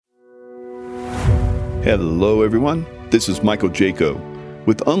Hello, everyone. This is Michael Jaco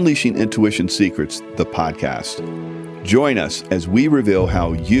with Unleashing Intuition Secrets, the podcast. Join us as we reveal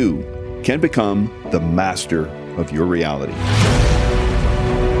how you can become the master of your reality.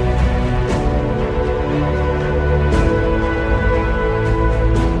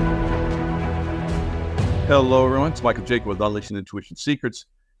 Hello, everyone. It's Michael Jaco with Unleashing Intuition Secrets.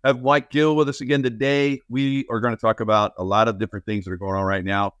 I have Mike Gill with us again today. We are going to talk about a lot of different things that are going on right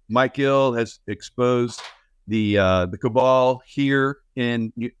now. Mike Gill has exposed the cabal here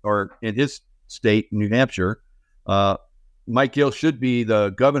in his state, New Hampshire. Mike Gill should be the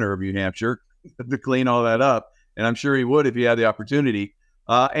governor of New Hampshire to clean all that up, and I'm sure he would if he had the opportunity.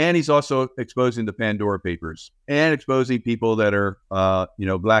 And he's also exposing the Pandora Papers and exposing people that are,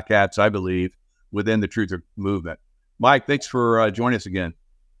 black hats, I believe, within the Truth Movement. Mike, thanks for joining us again.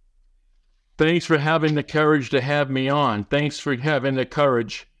 Thanks for having the courage to have me on. Thanks for having the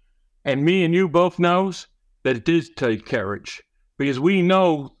courage. And me and you both knows that it does take courage, because we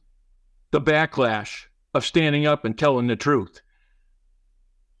know the backlash of standing up and telling the truth.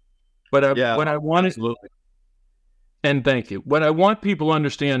 But what I want is, and thank you. What I want people to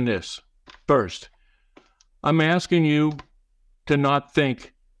understand this. First, I'm asking you to not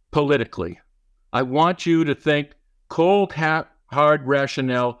think politically. I want you to think cold, hard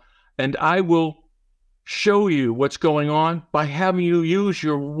rationale, and I will show you what's going on by having you use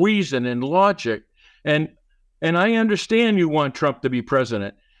your reason and logic. And I understand you want Trump to be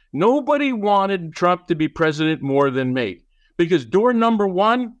president. Nobody wanted Trump to be president more than me, because door number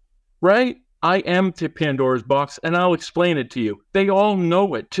one, right? I am to Pandora's box, and I'll explain it to you. They all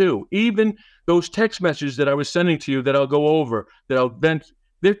know it too. Even those text messages that I was sending to you that I'll go over, that I'll vent,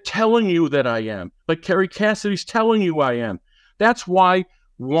 they're telling you that I am. Like Kerry Cassidy's telling you I am. That's why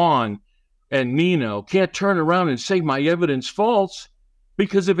Juan and Nino can't turn around and say my evidence false,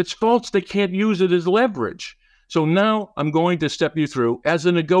 because if it's false, they can't use it as leverage. So now I'm going to step you through as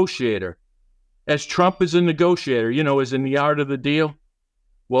a negotiator. As Trump is a negotiator, as in the art of the deal.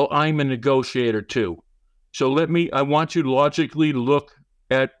 Well, I'm a negotiator too. So I want you to logically look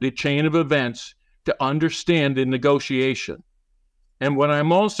at the chain of events to understand the negotiation. And what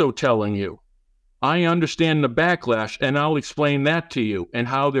I'm also telling you, I understand the backlash, and I'll explain that to you and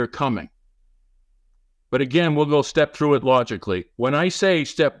how they're coming. But again, we'll go step through it logically. When I say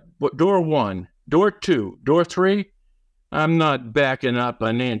door one, door two, door three, I'm not backing up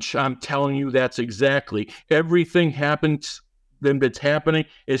an inch. I'm telling you that's exactly. Everything that's happening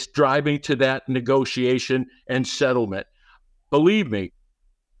is driving to that negotiation and settlement. Believe me,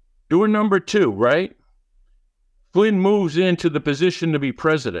 door number two, right? Flynn moves into the position to be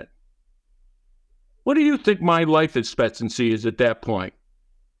president. What do you think my life expectancy is at that point?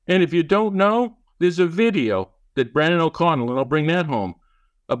 And if you don't know, there's a video that Brandon O'Connell, and I'll bring that home,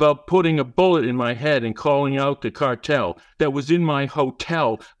 about putting a bullet in my head and calling out the cartel that was in my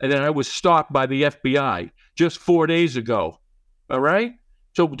hotel, and then I was stopped by the FBI just 4 days ago. All right?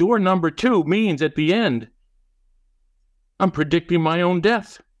 So door number two means at the end, I'm predicting my own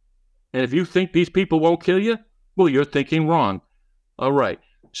death. And if you think these people won't kill you, well, you're thinking wrong. All right.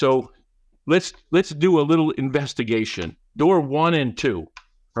 So let's do a little investigation. Door one and two.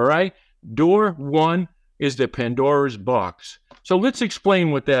 All right? Door one is the Pandora's box. So let's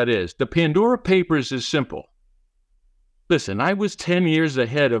explain what that is. The Pandora Papers is simple. Listen, I was 10 years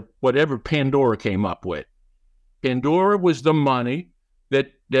ahead of whatever Pandora came up with. Pandora was the money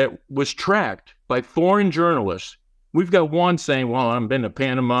that was tracked by foreign journalists. We've got one saying, well, I'm in the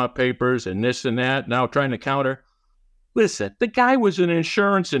Panama Papers and this and that, now trying to counter. Listen, the guy was an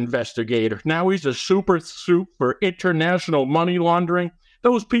insurance investigator. Now he's a super soup for international money laundering.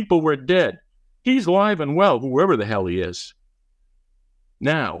 Those people were dead. He's alive and well, whoever the hell he is.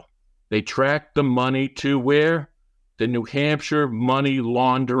 Now, they tracked the money to where? The New Hampshire Money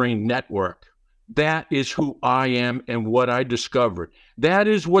Laundering Network. That is who I am and what I discovered. That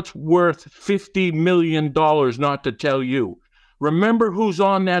is what's worth $50 million, not to tell you. Remember who's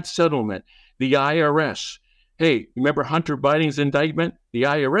on that settlement? The IRS. Hey, remember Hunter Biden's indictment? The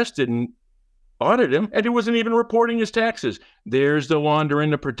IRS didn't audit him, and he wasn't even reporting his taxes. There's the laundering,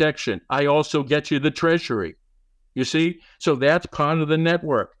 the protection. I also get you the Treasury. You see? So that's part of the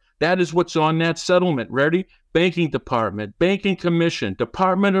network. That is what's on that settlement. Ready? Banking Department, Banking Commission,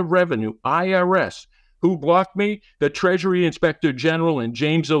 Department of Revenue, IRS. Who blocked me? The Treasury Inspector General and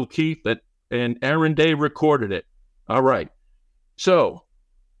James O'Keefe and Aaron Day recorded it. All right. So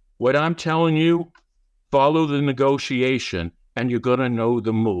what I'm telling you, follow the negotiation, and you're going to know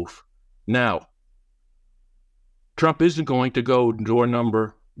the move. Now, Trump isn't going to go door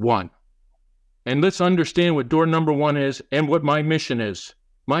number one. And let's understand what door number one is and what my mission is.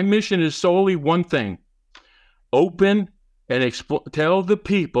 My mission is solely one thing, open and tell the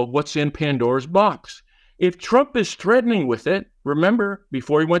people what's in Pandora's box. If Trump is threatening with it, remember,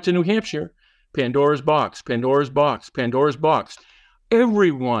 before he went to New Hampshire, Pandora's box, Pandora's box, Pandora's box.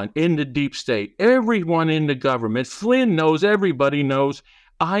 Everyone in the deep state, everyone in the government, Flynn knows, everybody knows,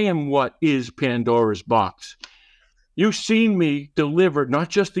 I am what is Pandora's box. You've seen me deliver not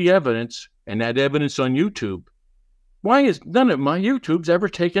just the evidence, and that evidence on YouTube. Why is none of my YouTubes ever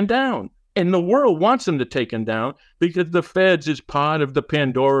taken down? And the world wants them to taken down because the feds is part of the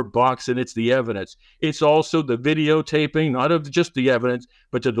Pandora box, and it's the evidence. It's also the videotaping, not of just the evidence,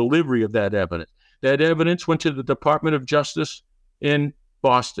 but the delivery of that evidence. That evidence went to the Department of Justice in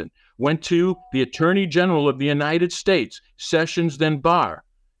Boston, went to the Attorney General of the United States, Sessions, then Barr.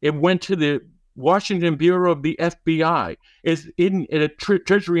 It went to the Washington Bureau of the FBI, is in a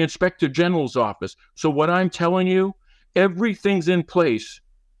Treasury Inspector General's office. So what I'm telling you, everything's in place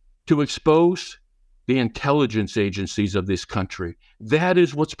to expose the intelligence agencies of this country. That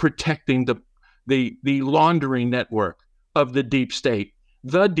is what's protecting the laundering network of the deep state.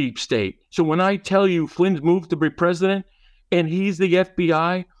 The deep state. So when I tell you Flynn's moved to be president and he's the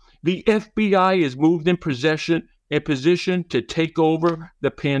FBI is moved in position to take over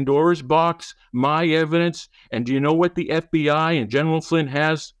the Pandora's box, my evidence. And do you know what the FBI and General Flynn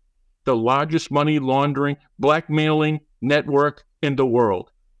has? The largest money laundering, blackmailing network in the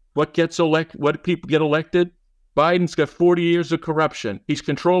world. What people get elected? Biden's got 40 years of corruption. He's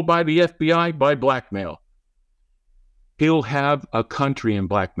controlled by the FBI by blackmail. He'll have a country in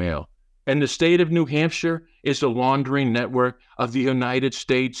blackmail. And the state of New Hampshire is a laundering network of the United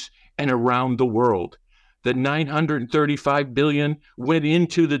States and around the world. The $935 billion went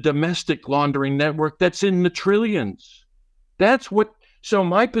into the domestic laundering network that's in the trillions. So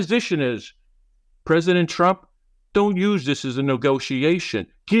my position is, President Trump, don't use this as a negotiation.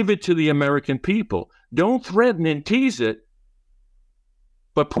 Give it to the American people. Don't threaten and tease it,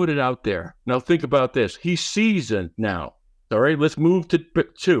 but put it out there. Now think about this. He's seasoned now. All right, let's move to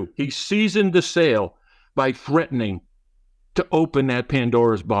 2. He seasoned the sale by threatening to open that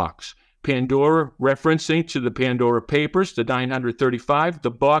Pandora's box. Pandora, referencing to the Pandora Papers, the 935,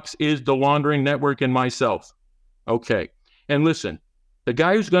 the box is the laundering network and myself. Okay, and listen, the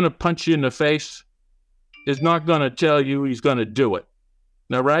guy who's going to punch you in the face is not going to tell you he's going to do it.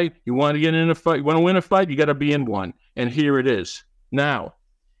 All right? You want to get in a fight, you want to win a fight, you got to be in one. And here it is. Now,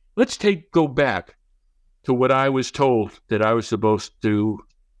 let's go back to what I was told that I was supposed to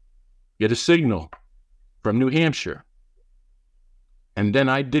get a signal from New Hampshire. And then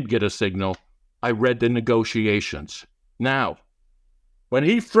I did get a signal. I read the negotiations. Now, when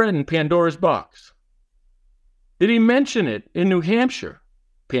he threatened Pandora's box, did he mention it in New Hampshire?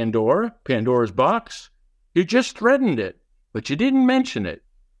 Pandora's box? You just threatened it, but you didn't mention it.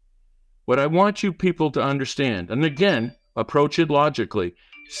 What I want you people to understand, and again, approach it logically,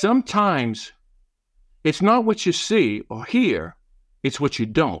 sometimes it's not what you see or hear, it's what you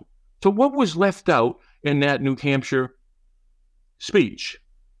don't. So what was left out in that New Hampshire speech?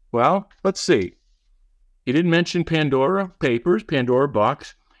 Well, let's see. He didn't mention Pandora Papers, Pandora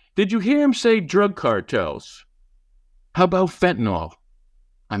box. Did you hear him say drug cartels? How about fentanyl?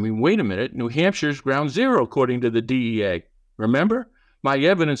 I mean, wait a minute. New Hampshire's ground zero, according to the DEA. Remember? My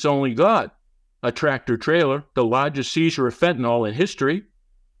evidence only got a tractor trailer, the largest seizure of fentanyl in history.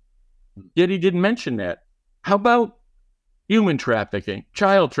 Yet he didn't mention that. How about human trafficking,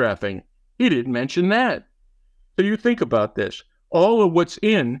 child trafficking? He didn't mention that. So you think about this. All of what's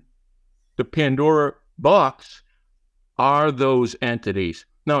in the Pandora box are those entities.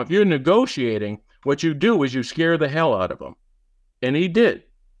 Now, if you're negotiating, what you do is you scare the hell out of them. And he did.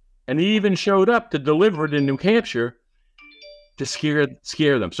 And he even showed up to deliver it in New Hampshire to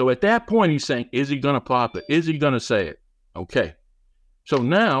scare them. So at that point, he's saying, is he going to pop it? Is he going to say it? Okay. So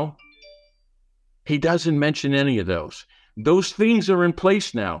now, he doesn't mention any of those. Those things are in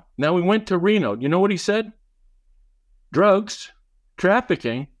place now. Now we went to Reno. You know what he said? Drugs,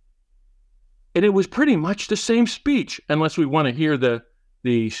 trafficking. And it was pretty much the same speech, unless we want to hear the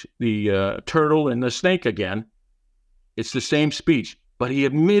turtle and the snake again. It's the same speech. But he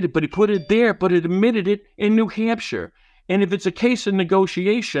put it there, but it admitted it in New Hampshire. And if it's a case of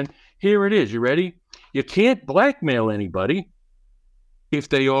negotiation, here it is. You ready? You can't blackmail anybody if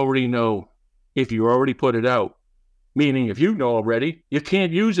they already know, if you already put it out. Meaning, if you know already, you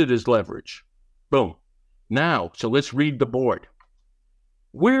can't use it as leverage. Boom. Now, so let's read the board.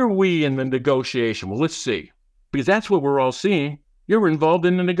 Where are we in the negotiation? Well, let's see. Because that's what we're all seeing. You're involved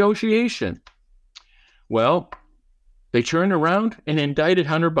in the negotiation. Well, they turned around and indicted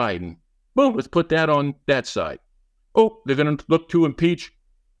Hunter Biden. Boom, let's put that on that side. Oh, they're going to look to impeach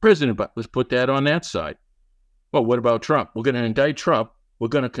President Biden. Let's put that on that side. Well, what about Trump? We're going to indict Trump. We're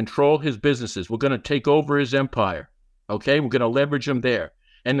going to control his businesses. We're going to take over his empire. Okay, we're going to leverage him there.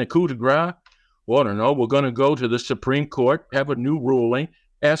 And the coup de grace, well, I don't know. We're going to go to the Supreme Court, have a new ruling,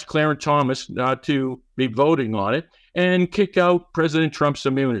 ask Clarence Thomas not to be voting on it, and kick out President Trump's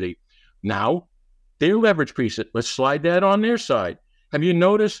immunity. Now, their leverage piece, let's slide that on their side. Have you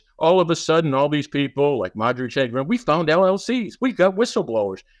noticed all of a sudden all these people like Marjorie Taylor Greene, we found LLCs, we got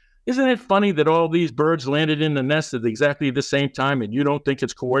whistleblowers. Isn't it funny that all these birds landed in the nest at exactly the same time and you don't think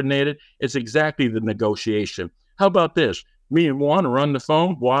it's coordinated? It's exactly the negotiation. How about this? Me and Juan are on the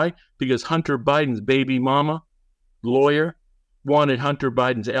phone. Why? Because Hunter Biden's baby mama, lawyer, wanted Hunter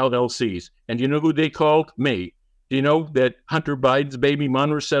Biden's LLCs. And you know who they called? Me. Do you know that Hunter Biden's baby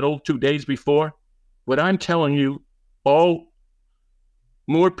mama settled 2 days before? What I'm telling you, all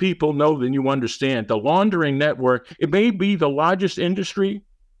more people know than you understand. The laundering network, it may be the largest industry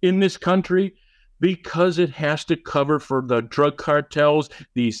in this country because it has to cover for the drug cartels,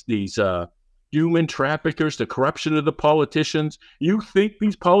 these human traffickers, the corruption of the politicians. You think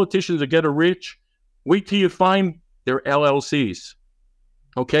these politicians are getting rich? Wait till you find their LLCs.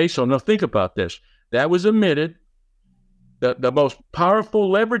 Okay, so now think about this. That was admitted. The most powerful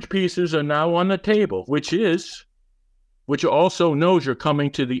leverage pieces are now on the table, which also knows you're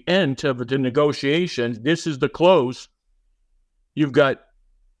coming to the end of the negotiations. This is the close. You've got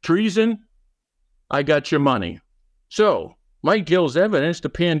treason. I got your money. So Mike Gill's evidence, the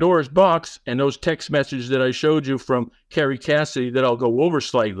Pandora's box, and those text messages that I showed you from Kerry Cassidy that I'll go over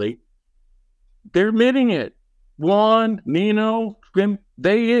slightly, they're admitting it. Juan, Nino,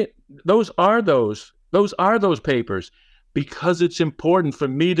 those are those papers. Because it's important for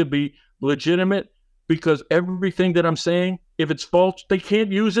me to be legitimate, because everything that I'm saying, if it's false, they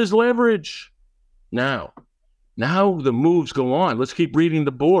can't use as leverage. Now the moves go on. Let's keep reading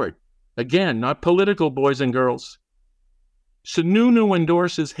the board. Again, not political, boys and girls. Sununu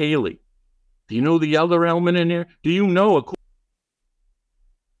endorses Haley. Do you know the other element in there? Do you know?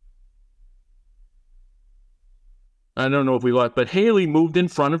 I don't know if we lost, but Haley moved in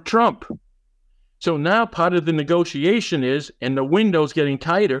front of Trump. So now part of the negotiation is, and the window's getting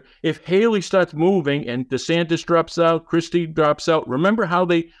tighter, if Haley starts moving and DeSantis drops out, Christie drops out, remember how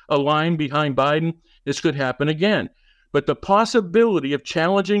they align behind Biden? This could happen again. But the possibility of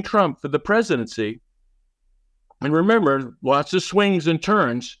challenging Trump for the presidency, and remember, lots of swings and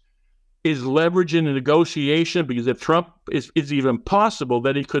turns, is leverage in the negotiation, because if Trump is even possible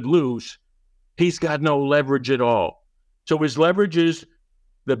that he could lose, he's got no leverage at all. So his leverage is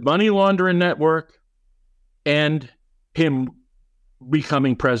the money laundering network and him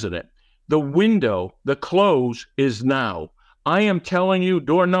becoming president. The window, the close is now. I am telling you,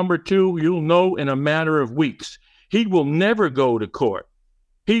 door number 2, you'll know in a matter of weeks. He will never go to court.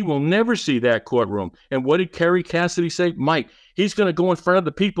 He will never see that courtroom. And what did Kerry Cassidy say? Mike, he's going to go in front of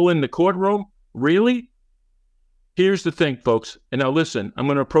the people in the courtroom? Really? Here's the thing, folks. And now listen, I'm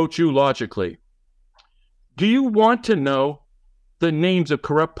going to approach you logically. Do you want to know the names of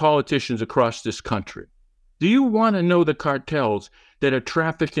corrupt politicians across this country? Do you want to know the cartels that are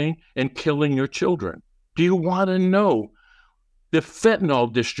trafficking and killing your children? Do you want to know the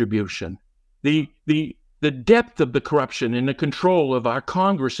fentanyl distribution, the depth of the corruption and the control of our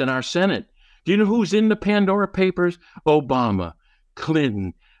Congress and our Senate? Do you know who's in the Pandora Papers? Obama,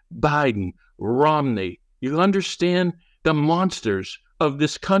 Clinton, Biden, Romney. You understand? The monsters of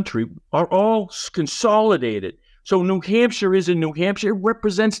this country are all consolidated. So New Hampshire is in New Hampshire. It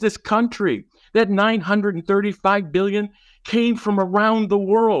represents this country. That $935 billion came from around the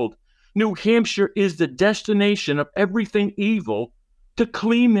world. New Hampshire is the destination of everything evil to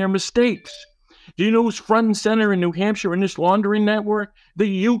clean their mistakes. Do you know who's front and center in New Hampshire in this laundering network? The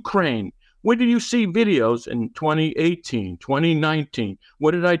Ukraine. When did you see videos in 2018, 2019?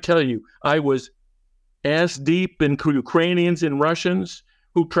 What did I tell you? I was ass deep in Ukrainians and Russians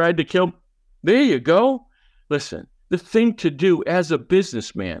who tried to kill. There you go. Listen, the thing to do as a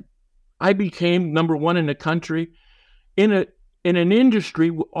businessman, I became number 1 in the country in an industry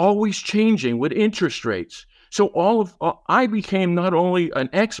always changing with interest rates. So I became not only an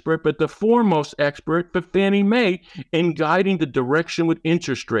expert, but the foremost expert for Fannie Mae in guiding the direction with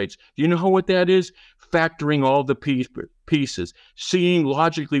interest rates. Do you know what that is? Factoring all the pieces, seeing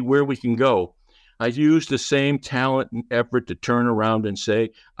logically where we can go. I used the same talent and effort to turn around and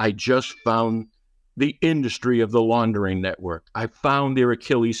say, I just found the industry of the laundering network. I found their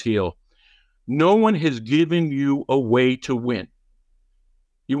Achilles heel. No one has given you a way to win.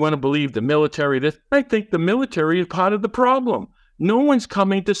 You want to believe the military this? I think the military is part of the problem. No one's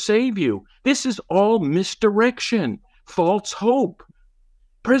coming to save you. This is all misdirection, false hope.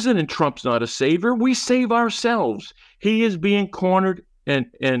 President Trump's not a savior. We save ourselves. He is being cornered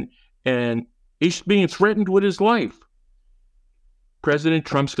and he's being threatened with his life. President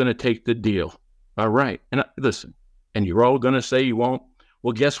Trump's going to take the deal. All right. And listen, and you're all going to say you won't.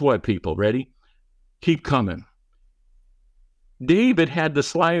 Well, guess what, people? Ready? Keep coming. David had to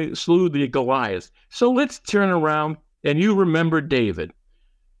slew the Goliath. So let's turn around and you remember David.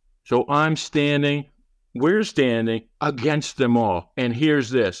 So we're standing against them all. And here's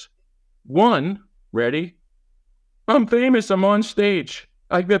this. 1, ready? I'm famous. I'm on stage.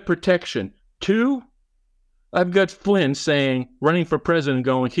 I've got protection. 2, I've got Flynn running for president,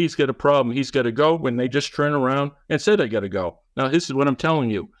 going, he's got a problem. He's got to go, when they just turn around and said, I got to go. Now, this is what I'm telling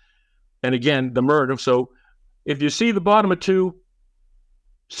you. And again, the murder. So if you see the bottom of 2,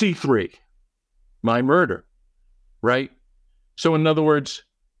 see 3. My murder, right? So in other words,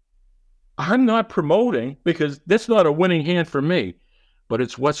 I'm not promoting, because that's not a winning hand for me, but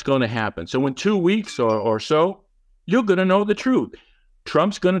it's what's going to happen. So in 2 weeks or so, you're going to know the truth.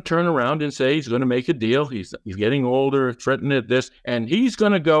 Trump's going to turn around and say he's going to make a deal. He's getting older, threatening this, and he's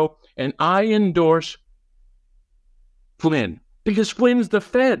going to go, and I endorse Flynn, because Flynn's the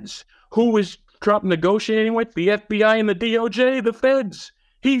feds. Who is Trump negotiating with? The FBI and the DOJ, the feds.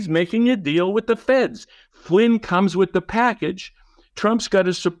 He's making a deal with the feds. Flynn comes with the package. Trump's got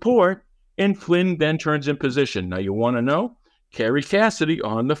his support, and Flynn then turns in position. Now, you want to know? Kerry Cassidy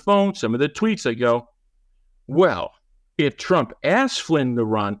on the phone, some of the tweets that go, well, if Trump asks Flynn to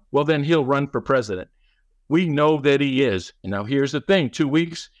run, well, then he'll run for president. We know that he is. And now here's the thing, 2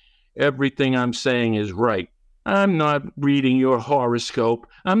 weeks, everything I'm saying is right. I'm not reading your horoscope.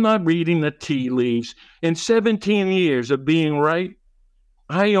 I'm not reading the tea leaves. In 17 years of being right,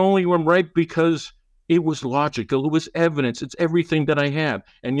 I only am right because it was logical. It was evidence. It's everything that I have.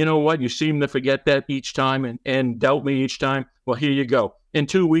 And you know what? You seem to forget that each time and doubt me each time. Well, here you go. In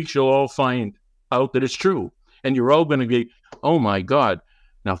 2 weeks, you'll all find out that it's true. And you're all going to be, oh my God.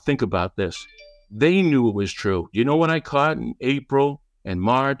 Now think about this. They knew it was true. You know what I caught in April and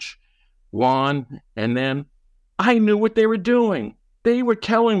March? Juan, and then I knew what they were doing. They were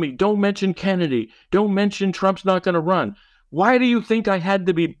telling me, don't mention Kennedy. Don't mention Trump's not going to run. Why do you think I had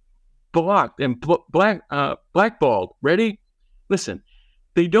to be blocked and blackballed? Ready? Listen,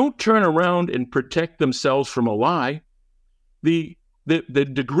 they don't turn around and protect themselves from a lie. The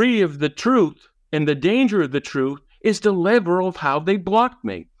degree of the truth and the danger of the truth is the level of how they blocked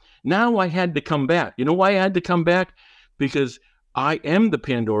me. Now I had to come back. You know why I had to come back? Because I am the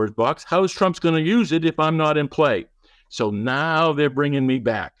Pandora's box. How is Trump's going to use it if I'm not in play? So now they're bringing me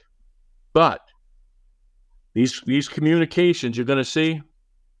back. But these communications, you're going to see,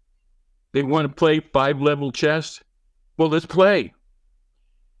 they want to play 5-level chess. Well, let's play.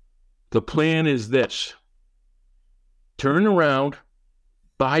 The plan is this. Turn around,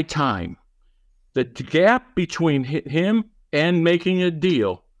 buy time. The gap between him and making a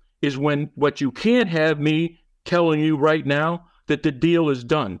deal is when what you can't have me telling you right now that the deal is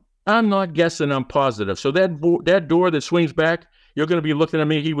done. I'm not guessing, I'm positive. So that door that swings back, you're going to be looking at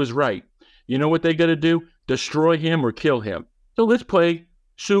me, he was right. You know what they got to do? Destroy him or kill him. So let's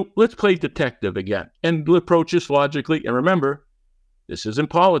play detective again and approach this logically. And remember, this isn't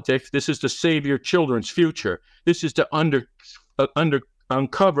politics. This is to save your children's future. This is to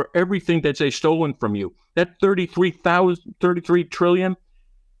uncover everything that they've stolen from you. That 33 trillion,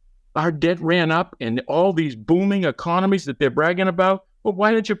 our debt ran up, and all these booming economies that they're bragging about. Well,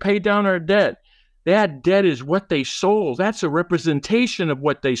 why didn't you pay down our debt? That debt is what they sold. That's a representation of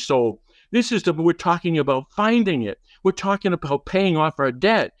what they sold. We're talking about finding it. We're talking about paying off our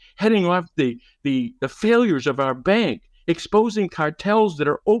debt, heading off the failures of our bank, exposing cartels that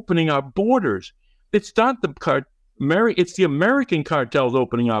are opening our borders. It's not it's the American cartels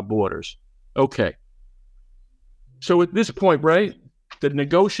opening our borders. Okay. So at this point, right, the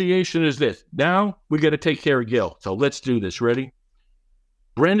negotiation is this. Now we got to take care of Gil. So let's do this. Ready?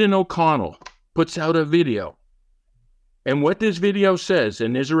 Brendan O'Connell puts out a video. And what this video says,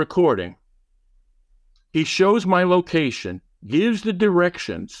 and there's a recording, he shows my location, gives the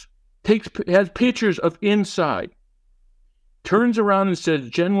directions, has pictures of inside, turns around and says,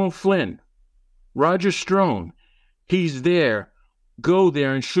 General Flynn, Roger Stone, he's there. Go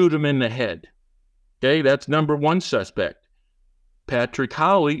there and shoot him in the head. Okay, that's number one suspect. Patrick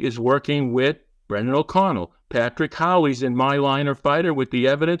Howley is working with Brendan O'Connell. Patrick Howley's in my line of fighter with the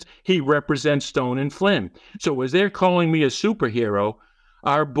evidence. He represents Stone and Flynn. So as they're calling me a superhero,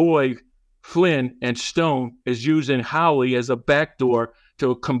 our boy Flynn and Stone is using Howley as a backdoor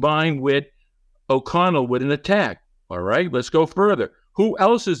to combine with O'Connell with an attack. All right, let's go further. Who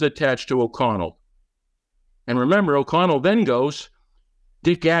else is attached to O'Connell? And remember, O'Connell then goes,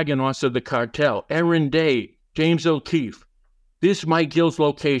 Dick Aganos of the cartel, Aaron Day, James O'Keefe. This is Mike Gill's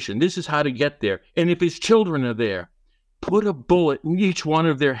location. This is how to get there. And if his children are there, put a bullet in each one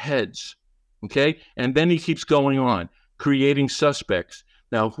of their heads. Okay? And then he keeps going on, creating suspects.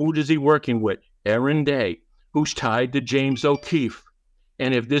 Now, who is he working with? Aaron Day, who's tied to James O'Keefe.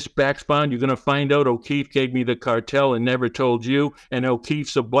 And if this backspun, you're going to find out O'Keefe gave me the cartel and never told you, and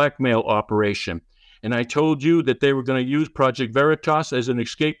O'Keefe's a blackmail operation. And I told you that they were going to use Project Veritas as an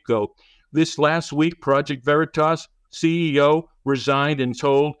scapegoat. This last week, Project Veritas CEO resigned and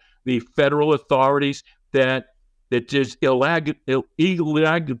told the federal authorities that there's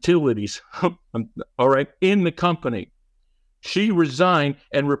illegalities, all right, in the company. She resigned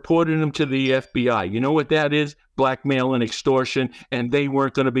and reported him to the FBI. You know what that is? Blackmail and extortion, and they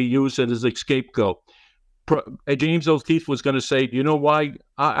weren't going to be used as a scapegoat. James O'Keefe was going to say, you know why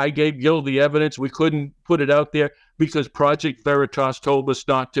I gave Gil the evidence? We couldn't put it out there because Project Veritas told us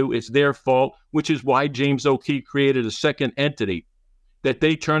not to. It's their fault, which is why James O'Keefe created a second entity that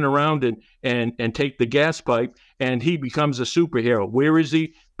they turn around and take the gas pipe, and he becomes a superhero. Where is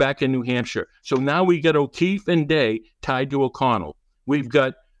he? Back in New Hampshire. So now we got O'Keefe and Day tied to O'Connell. We've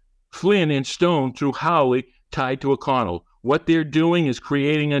got Flynn and Stone through Howley tied to O'Connell. What they're doing is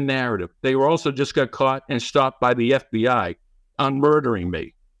creating a narrative. They were also just got caught and stopped by the FBI on murdering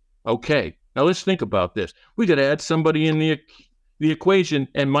me. Okay, now let's think about this. We got to add somebody in the equation,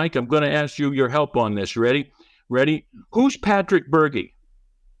 and Mike, I'm going to ask you your help on this. Ready? Who's Patrick Berge?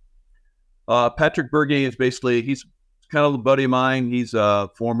 Patrick Berge is basically, he's kind of a buddy of mine. He's a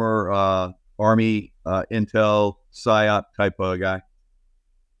former Army Intel PSYOP type of guy.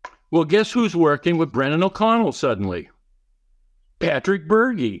 Well, guess who's working with Brennan O'Connell suddenly? Patrick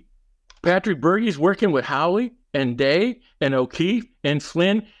Berge. Patrick Berge's working with Howley and Day and O'Keefe and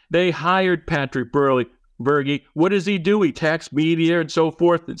Flynn. They hired Patrick Berge. What does he do? He attacks media and so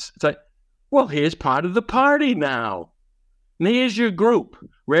forth. It's like, well, here's part of the party now. And here's your group.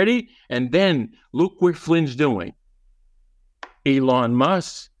 Ready? And then look what Flynn's doing. Elon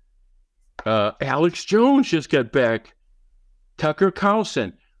Musk. Alex Jones just got back. Tucker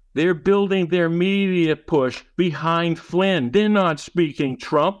Carlson. They're building their media push behind Flynn. They're not speaking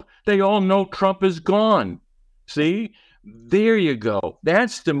Trump. They all know Trump is gone. See? There you go.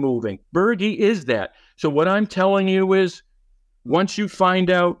 That's the moving. Berge is that. So what I'm telling you is, once you find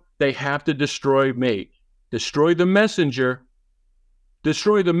out, they have to destroy me. Destroy the messenger.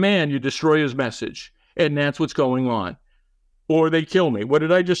 Destroy the man, you destroy his message. And that's what's going on. Or they kill me. What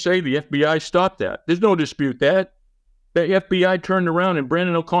did I just say? The FBI stopped that. There's no dispute that. The FBI turned around and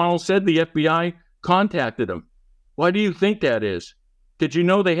Brennan O'Connell said the FBI contacted him. Why do you think that is? Did you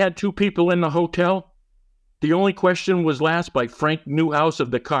know they had two people in the hotel? The only question was asked by Frank Newhouse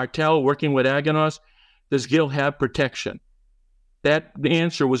of the cartel working with Aganos. Does Gil have protection? The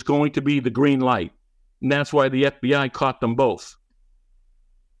answer was going to be the green light. And that's why the FBI caught them both.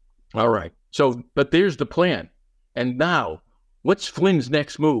 All right. So, but there's the plan. And now, what's Flynn's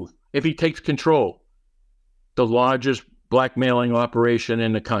next move if he takes control? The largest blackmailing operation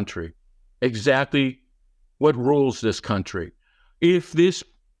in the country. Exactly what rules this country. If this,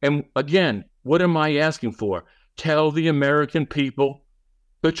 and again, what am I asking for? Tell the American people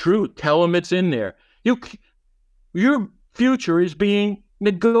the truth. Tell them it's in there. Your future is being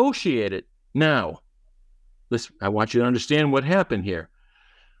negotiated. Now, listen, I want you to understand what happened here.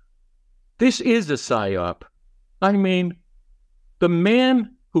 This is a PSYOP. I mean, the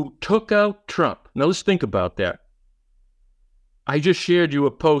man who took out Trump. Now let's think about that. I just shared you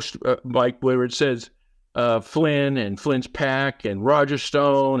a post, Mike, where it says Flynn and Flynn's PAC and Roger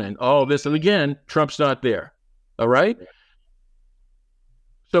Stone and all this. And again, Trump's not there. All right?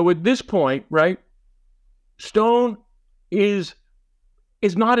 So at this point, right, Stone is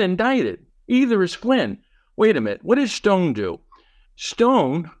not indicted. Either is Flynn. Wait a minute. What did Stone do?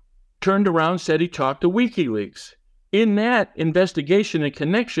 Stone turned around and said he talked to WikiLeaks. In that investigation and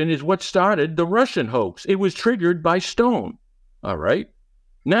connection is what started the Russian hoax. It was triggered by Stone. All right.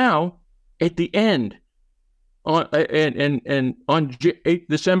 Now, at the end, on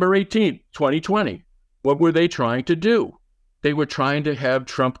December 18th, 2020, what were they trying to do? They were trying to have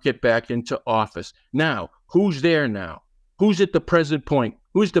Trump get back into office. Now, who's there now? Who's at the present point?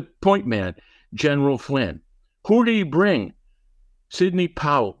 Who's the point man? General Flynn. Who did he bring? Sidney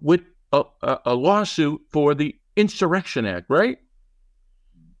Powell with a lawsuit for the Insurrection Act, right?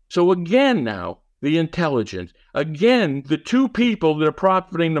 So again now, the intelligence. Again, the two people that are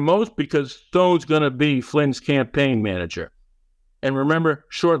profiting the most because Stone's going to be Flynn's campaign manager. And remember,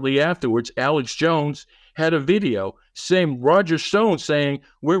 shortly afterwards, Alex Jones had a video saying, Roger Stone saying,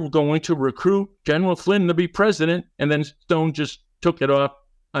 we're going to recruit General Flynn to be president. And then Stone just took it off.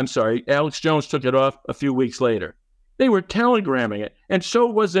 I'm sorry, Alex Jones took it off a few weeks later. They were telegramming it. And so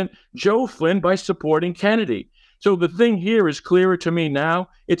wasn't Joe Flynn by supporting Kennedy. So the thing here is clearer to me now.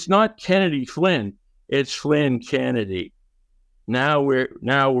 It's not Kennedy Flynn. It's Flynn Kennedy. Now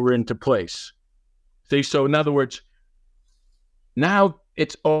we're into place. See, so in other words, now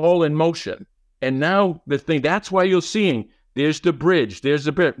it's all in motion. And now the thing, that's why you're seeing, there's the bridge, there's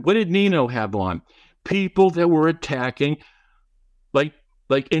the bridge. What did Nino have on? People that were attacking, like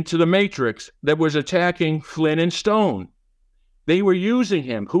into the Matrix, that was attacking Flynn and Stone. They were using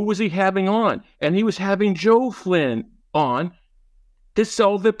him. Who was he having on? And he was having Joe Flynn on to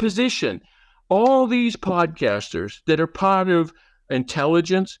sell the position. All these podcasters that are part of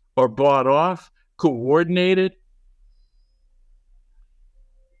intelligence or bought off, coordinated,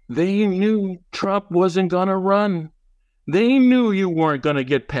 they knew Trump wasn't going to run. They knew you weren't going to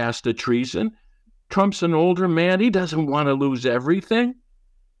get past the treason. Trump's an older man. He doesn't want to lose everything.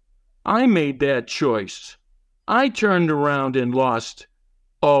 I made that choice. I turned around and lost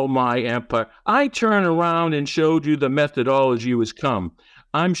all my empire. I turned around and showed you the methodology was come.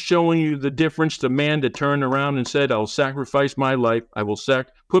 I'm showing you the difference. The man that turned around and said, I'll sacrifice my life. I will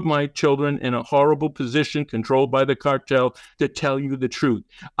put my children in a horrible position controlled by the cartel to tell you the truth.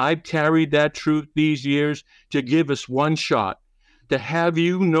 I've carried that truth these years to give us one shot, to have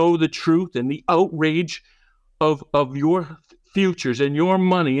you know the truth and the outrage of your futures and your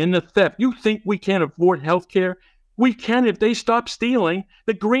money and the theft. You think we can't afford health care? We can if they stop stealing.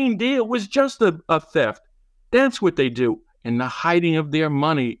 The Green Deal was just a theft. That's what they do. And the hiding of their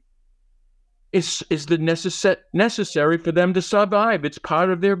money is the necessary for them to survive. It's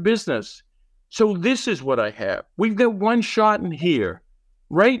part of their business. So this is what I have. We've got one shot in here.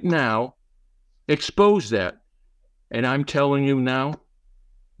 Right now, expose that. And I'm telling you now,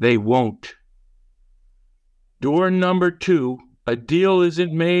 they won't. Door number 2, a deal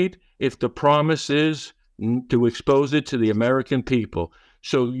isn't made if the promise is to expose it to the American people.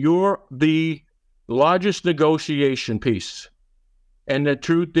 So you're the largest negotiation piece. And the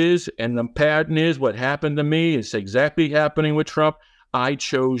truth is, and the pattern is, what happened to me is exactly happening with Trump. I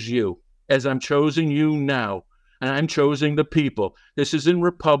chose you, as I'm choosing you now. And I'm choosing the people. This isn't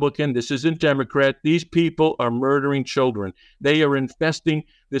Republican. This isn't Democrat. These people are murdering children. They are infesting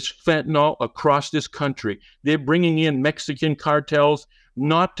this fentanyl across this country. They're bringing in Mexican cartels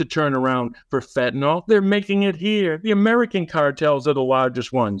not to turn around for fentanyl. They're making it here. The American cartels are the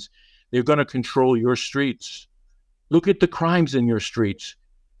largest ones. They're going to control your streets. Look at the crimes in your streets.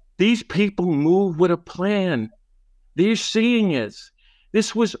 These people move with a plan. They're seeing it.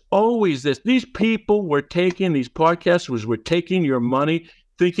 This was always this. These people were taking, these podcasters were taking your money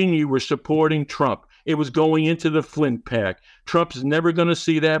thinking you were supporting Trump. It was going into the Flint pack. Trump's never going to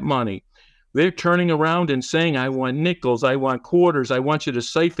see that money. They're turning around and saying, I want nickels, I want quarters, I want you to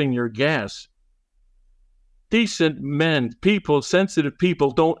siphon your gas. Decent men, people, sensitive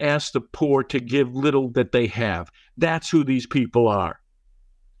people don't ask the poor to give little that they have. That's who these people are.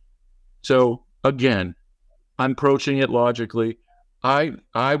 So, again, I'm approaching it logically. I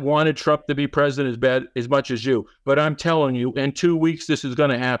wanted Trump to be president as much as you, but I'm telling you, in 2 weeks, this is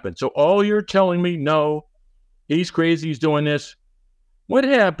going to happen. So all you're telling me, no, he's crazy, he's doing this. What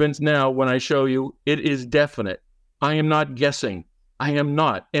happens now when I show you it is definite? I am not guessing. I am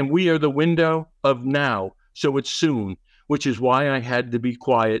not. And we are the window of now. So it's soon, which is why I had to be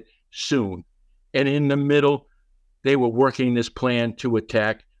quiet soon. And in the middle, they were working this plan to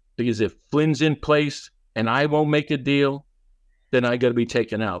attack, because if Flynn's in place and I won't make a deal, then I got to be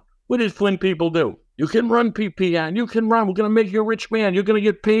taken out. What did Flynn people do? You can run, PPN. You can run. We're going to make you a rich man. You're going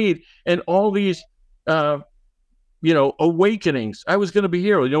to get paid. And all these, awakenings. I was going to be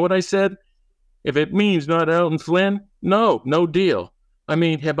here. You know what I said? If it means not Alton Flynn, no deal. I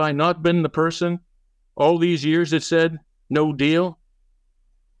mean, have I not been the person all these years that said no deal?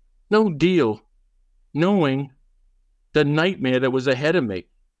 No deal. Knowing the nightmare that was ahead of me.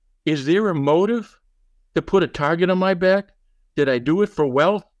 Is there a motive to put a target on my back? Did I do it for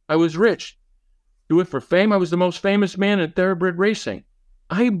wealth? I was rich. Do it for fame? I was the most famous man in thoroughbred racing.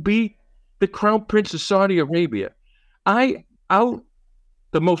 I beat the Crown Prince of Saudi Arabia. I out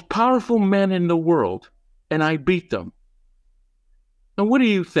the most powerful men in the world, and I beat them. Now, what do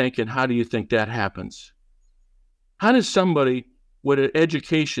you think, and how do you think that happens? How does somebody with an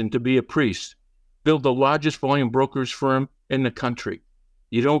education to be a priest build the largest volume brokerage firm in the country?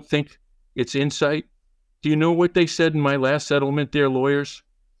 You don't think it's insight? Do you know what they said in my last settlement, dear lawyers?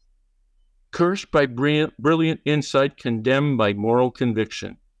 Cursed by brilliant insight, condemned by moral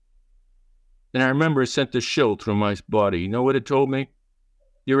conviction. And I remember it sent a chill through my body. You know what it told me?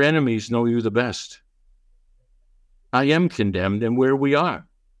 Your enemies know you the best. I am condemned and where we are.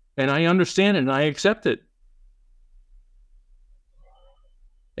 And I understand it and I accept it.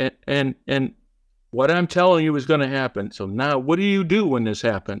 And what I'm telling you is going to happen. So now what do you do when this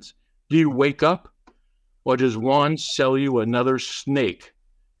happens? Do you wake up? Or does Juan sell you another snake?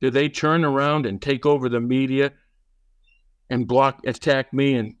 Do they turn around and take over the media and attack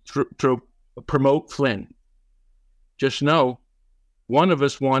me and promote Flynn? Just know, one of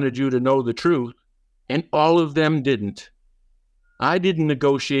us wanted you to know the truth, and all of them didn't. I didn't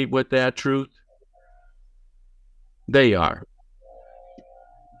negotiate with that truth. They are.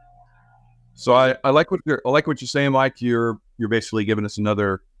 So I like what you're saying, Mike. You're basically giving us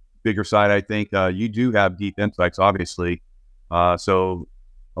another bigger side. I think you do have deep insights, obviously. So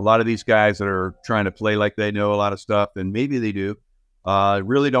a lot of these guys that are trying to play like they know a lot of stuff, and maybe they do,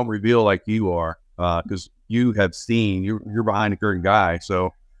 really don't reveal like you are, because you have seen. You're behind the curtain guy.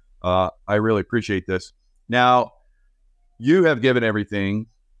 So I really appreciate this. Now, you have given everything.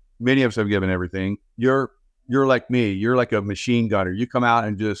 Many of us have given everything. You're like me. You're like a machine gunner. You come out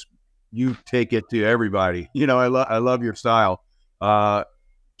and just you take it to everybody. I love your style.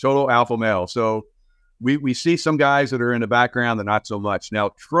 Total alpha male. So we see some guys that are in the background that not so much.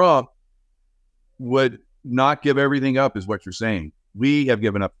 Now, Trump would not give everything up, is what you're saying. We have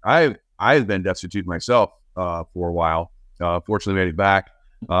given up. I've been destitute myself for a while. Fortunately, made it back.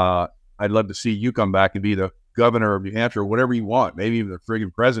 I'd love to see you come back and be the governor of New Hampshire, whatever you want, maybe even the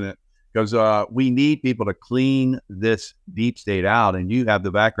friggin' president, because we need people to clean this deep state out, and you have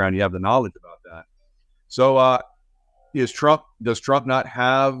the background, you have the knowledge about that. So does Trump not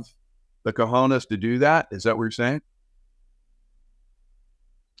have the cojones to do that? Is that what you're saying?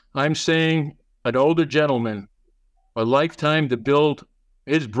 I'm saying an older gentleman, a lifetime to build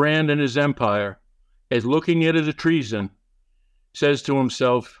his brand and his empire, is looking at it as treason, says to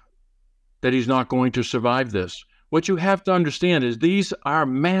himself that he's not going to survive this. What you have to understand is these are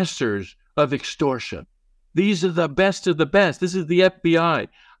masters of extortion. These are the best of the best. This is the FBI.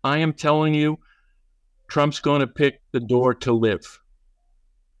 I am telling you, Trump's going to pick the door to live.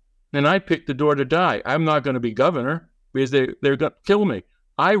 And I picked the door to die. I'm not going to be governor because they're going to kill me.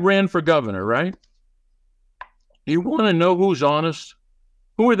 I ran for governor, right? You want to know who's honest?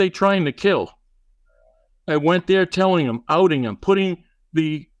 Who are they trying to kill? I went there telling them, outing them, putting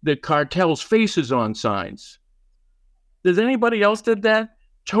the cartel's faces on signs. Does anybody else did that?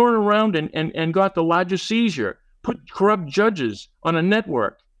 Turn around and got the largest seizure, put corrupt judges on a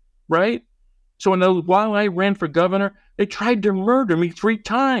network, right? So while I ran for governor, they tried to murder me 3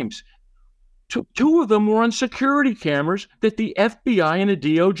 times. Two of them were on security cameras that the FBI and the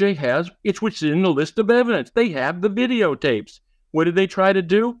DOJ has. It's what's in the list of evidence. They have the videotapes. What did they try to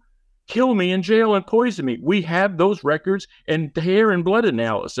do? Kill me in jail and poison me. We have those records and hair and blood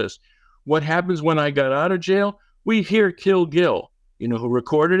analysis. What happens when I got out of jail? We hear Kill Gill. You know who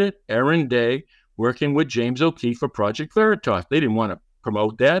recorded it? Aaron Day, working with James O'Keefe for Project Veritas. They didn't want to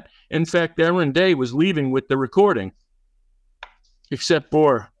promote that. In fact, Aaron Day was leaving with the recording. Except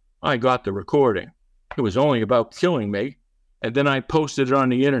for I got the recording. It was only about killing me. And then I posted it on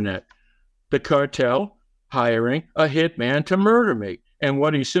the internet. The cartel hiring a hitman to murder me. And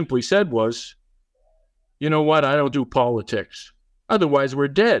what he simply said was, you know what? I don't do politics. Otherwise, we're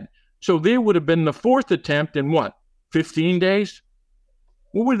dead. So there would have been the 4th attempt in what? 15 days?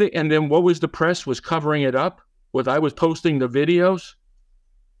 What were they? And then what was the press was covering it up? I was posting the videos?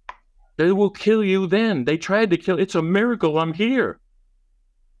 They will kill you then. They tried to kill. It's a miracle I'm here.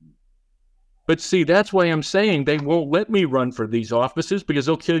 But see, that's why I'm saying they won't let me run for these offices because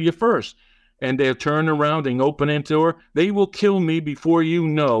they'll kill you first. And they'll turn around and open a door. They will kill me before you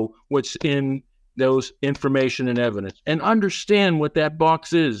know what's in those information and evidence. And understand what that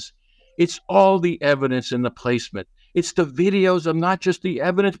box is. It's all the evidence in the placement. It's the videos of not just the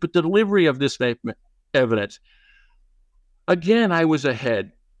evidence, but the delivery of this evidence. Again, I was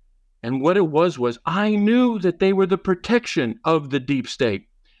ahead. And what it was I knew that they were the protection of the deep state.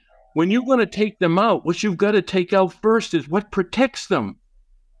 When you're going to take them out, what you've got to take out first is what protects them.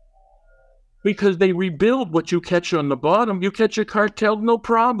 Because they rebuild what you catch on the bottom. You catch a cartel, no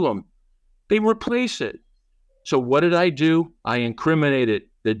problem. They replace it. So what did I do? I incriminated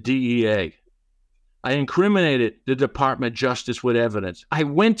the DEA. I incriminated the Department of Justice with evidence. I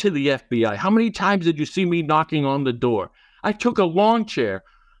went to the FBI. How many times did you see me knocking on the door? I took a lawn chair,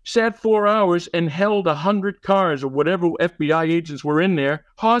 sat 4 hours, and held 100 cars or whatever FBI agents were in there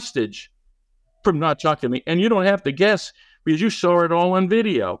hostage from not talking to me. And you don't have to guess because you saw it all on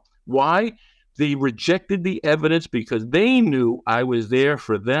video. Why? They rejected the evidence because they knew I was there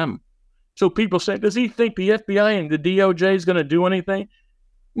for them. So people say, does he think the FBI and the DOJ is going to do anything?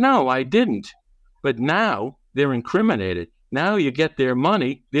 No, I didn't. But now they're incriminated. Now you get their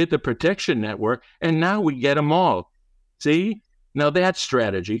money, they're the protection network, and now we get them all. See? Now that's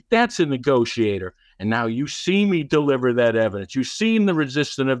strategy. That's a negotiator. And now you see me deliver that evidence. You've seen the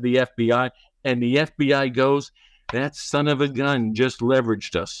resistance of the FBI, and the FBI goes, that son of a gun just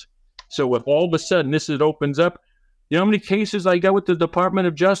leveraged us. So if all of a sudden opens up, you know how many cases I got with the Department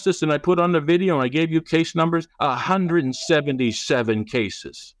of Justice, and I put on the video and I gave you case numbers? 177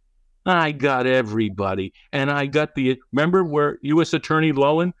 cases. I got everybody. And I got remember where U.S. Attorney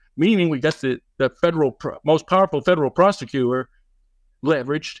Lullen, meaning we got the most powerful federal prosecutor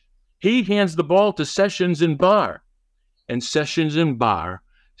leveraged. He hands the ball to Sessions and Barr. And Sessions and Barr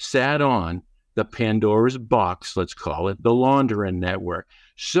sat on the Pandora's box, let's call it, the laundering network.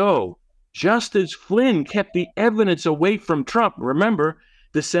 So just as Flynn kept the evidence away from Trump, remember,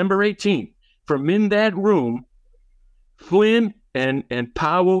 December 18th, from in that room, Flynn and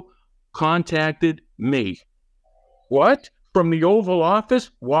Powell contacted me. What? From the Oval Office?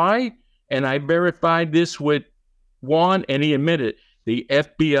 Why? And I verified this with Juan, and he admitted the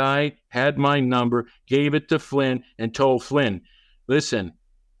FBI had my number, gave it to Flynn, and told Flynn, listen,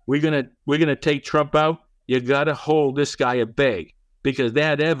 we're gonna take Trump out. You gotta hold this guy at bay, because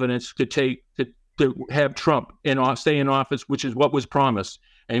that evidence could take to have Trump stay in office, which is what was promised.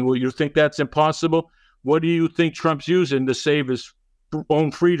 And will you think that's impossible? What do you think Trump's using to save his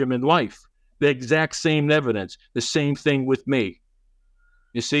own freedom and life? The exact same evidence, the same thing with me.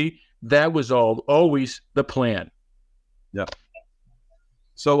 You see, that was always the plan. Yeah.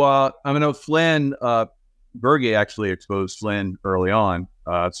 So I know Flynn, Berge actually exposed Flynn early on.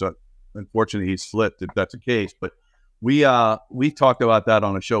 So unfortunately he's flipped if that's the case. But we talked about that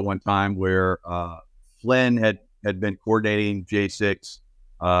on a show one time where Flynn had been coordinating J6.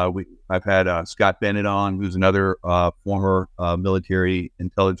 I've had Scott Bennett on, who's another former military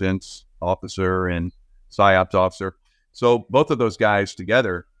intelligence officer and PSYOPs officer. So both of those guys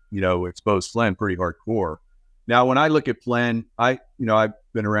together, exposed Flynn pretty hardcore. Now, when I look at Flynn, I've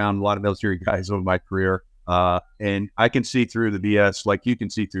been around a lot of military guys over my career, and I can see through the BS like you can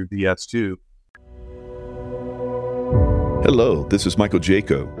see through BS too. Hello, this is Michael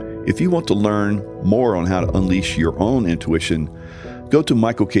Jaco. If you want to learn more on how to unleash your own intuition, go to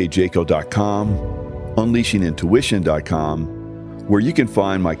michaelkjaco.com, unleashingintuition.com, where you can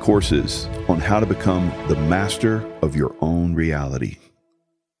find my courses on how to become the master of your own reality.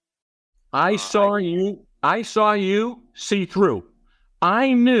 I saw you see through.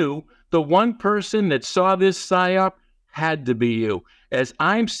 I knew the one person that saw this PSYOP had to be you. As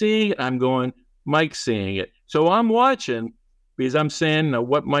I'm seeing it, I'm going, Mike's seeing it. So I'm watching because I'm saying, now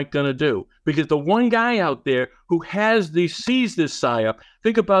what Mike going to do? Because the one guy out there who sees this PSYOP,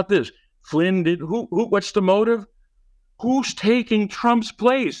 think about this. Flynn what's the motive? Who's taking Trump's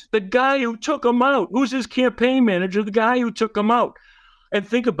place? The guy who took him out. Who's his campaign manager? The guy who took him out. And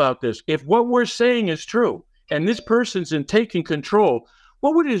think about this. If what we're saying is true, and this person's in taking control,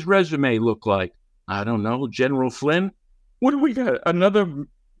 what would his resume look like? I don't know, General Flynn? What do we got?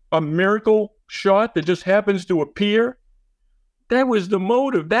 A miracle shot that just happens to appear? That was the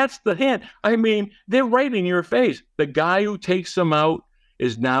motive. That's the hint. I mean, they're right in your face. The guy who takes them out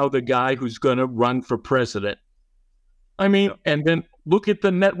is now the guy who's going to run for president. I mean, and then look at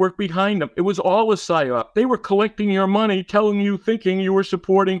the network behind them. It was all a PSYOP. They were collecting your money, thinking you were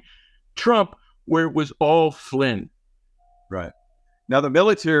supporting Trump, where it was all Flynn. Right. Now, the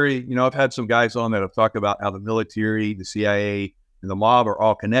military, I've had some guys on that have talked about how the military, the CIA, and the mob are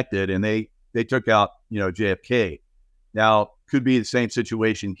all connected, and they took out, JFK. Now, could be the same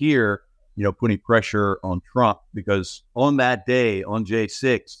situation here, putting pressure on Trump, because on that day, on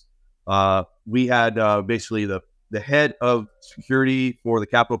J6, we had basically the head of security for the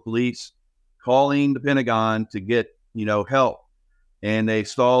Capitol Police calling the Pentagon to get, help. And they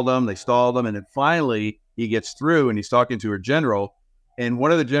stalled him. And then finally he gets through and he's talking to a general. And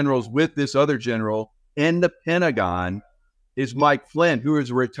one of the generals with this other general in the Pentagon is Mike Flynn, who is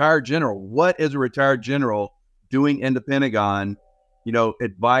a retired general. What is a retired general doing in the Pentagon,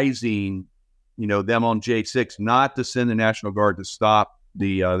 advising, them on J6 not to send the National Guard to stop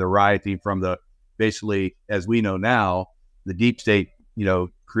the rioting from basically, as we know now, the deep state,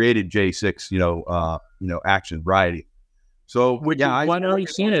 created J6, action rioting. So, why are you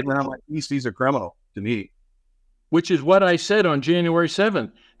seeing it? I'm like, he's a criminal to me. Which is what I said on January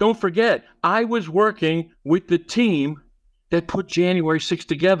 7th. Don't forget, I was working with the team that put January 6th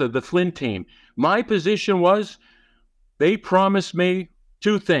together, the Flynn team. My position was, they promised me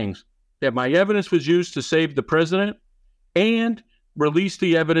two things: that my evidence was used to save the president and release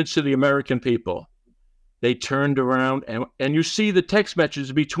the evidence to the American people. They turned around, and you see the text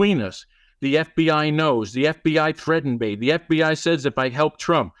messages between us. The FBI knows. The FBI threatened me. The FBI says if I help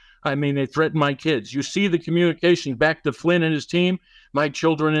Trump, they threaten my kids. You see the communication back to Flynn and his team? My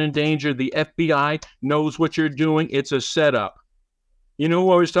children are in danger. The FBI knows what you're doing. It's a setup. You know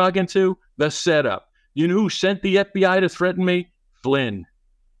who I was talking to? The setup. You know who sent the FBI to threaten me? Flynn.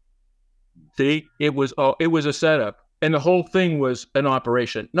 See, it was a setup. And the whole thing was an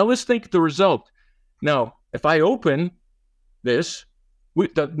operation. Now let's think the result. Now, if I open this,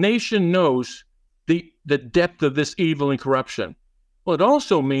 the nation knows the depth of this evil and corruption. Well, it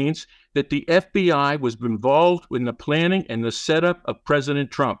also means that the FBI was involved in the planning and the setup of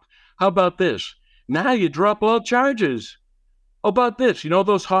President Trump. How about this? Now you drop all charges. How about this? You know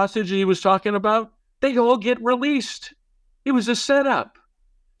those hostages he was talking about? They all get released. It was a setup.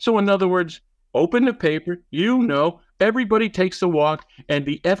 So in other words, open the paper, everybody takes a walk, and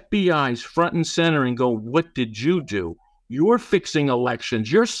the FBI's front and center and go, what did you do? You're fixing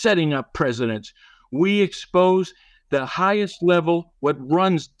elections. You're setting up presidents. We expose the highest level, what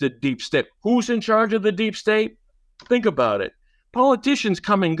runs the deep state. Who's in charge of the deep state? Think about it. Politicians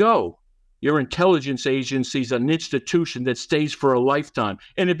come and go. Your intelligence agency is an institution that stays for a lifetime.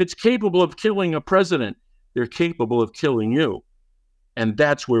 And if it's capable of killing a president, they're capable of killing you. And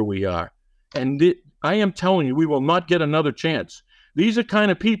that's where we are. And I am telling you, we will not get another chance. These are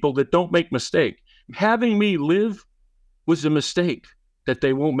kind of people that don't make mistakes. Having me live was a mistake that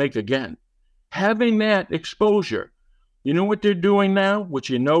they won't make again. Having that exposure, you know what they're doing now,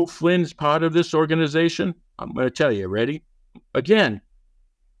 which Flynn's part of this organization? I'm going to tell you, ready? Again,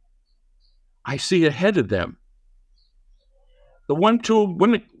 I see ahead of them. The one tool,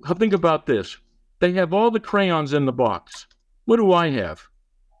 think about this. They have all the crayons in the box. What do I have?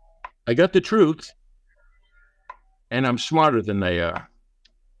 I got the truth, and I'm smarter than they are.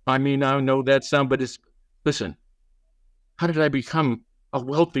 I know that sound, but listen, how did I become a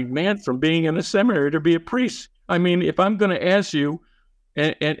wealthy man from being in a seminary to be a priest? If I'm going to ask you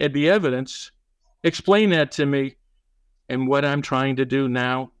and the evidence, explain that to me. And what I'm trying to do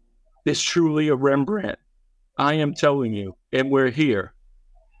now is truly a Rembrandt. I am telling you, and we're here.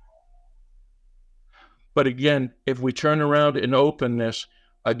 But again, if we turn around and open this,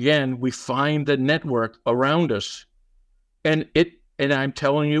 again, we find the network around us. And I'm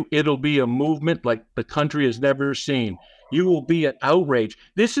telling you, it'll be a movement like the country has never seen. You will be an outrage.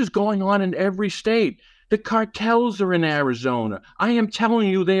 This is going on in every state. The cartels are in Arizona. I am telling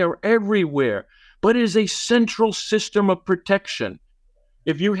you, they are everywhere. But it is a central system of protection.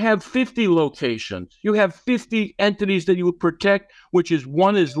 If you have 50 locations, you have 50 entities that you would protect, which is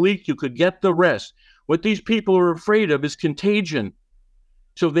one is leaked, you could get the rest. What these people are afraid of is contagion.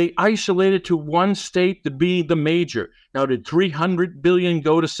 So they isolated to one state to be the major. Now, did 300 billion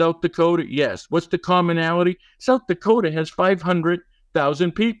go to South Dakota? Yes. What's the commonality? South Dakota has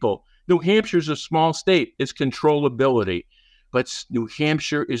 500,000 people. New Hampshire's a small state. It's controllability. But New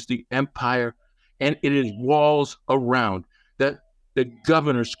Hampshire is the empire, and it is walls around. The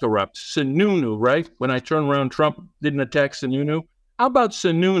governor's corrupt. Sununu, right? When I turn around, Trump didn't attack Sununu. How about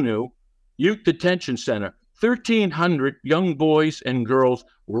Sununu, Youth Detention Center? 1,300 young boys and girls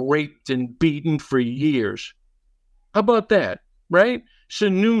raped and beaten for years. How about that, right?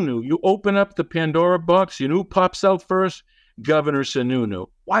 Sununu, you open up the Pandora box, you know who pops out first? Governor Sununu.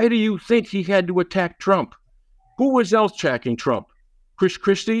 Why do you think he had to attack Trump? Who was else attacking Trump? Chris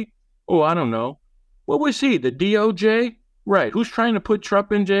Christie? Oh, I don't know. What was he, the DOJ? Right. Who's trying to put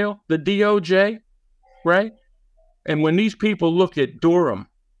Trump in jail? The DOJ, right? And when these people look at Durham,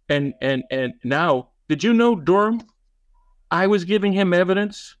 and now, did you know Durham? I was giving him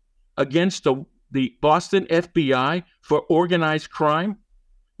evidence against the Boston FBI for organized crime.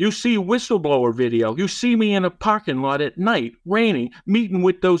 You see whistleblower video. You see me in a parking lot at night, raining, meeting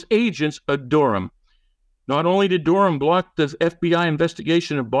with those agents of Durham. Not only did Durham block the FBI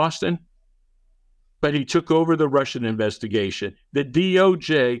investigation in Boston, but he took over the Russian investigation. The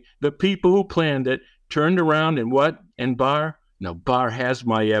DOJ, the people who planned it, turned around and what? And Barr? Now, Barr has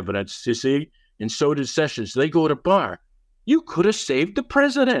my evidence, you see? And so did Sessions. They go to Barr. You could have saved the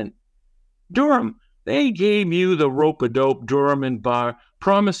president. Durham, they gave you the rope-a-dope, Durham and Barr,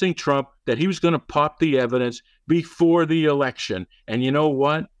 promising Trump that he was going to pop the evidence before the election. And you know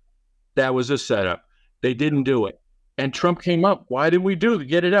what? That was a setup. They didn't do it. And Trump came up. Why did we do it?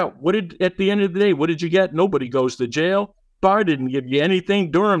 Get it out. At the end of the day, what did you get? Nobody goes to jail. Barr didn't give you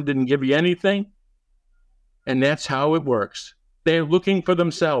anything. Durham didn't give you anything. And that's how it works. They're looking for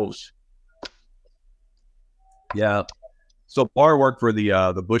themselves. Yeah. So Barr worked for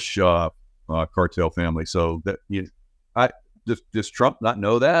the Bush cartel family. So does Trump not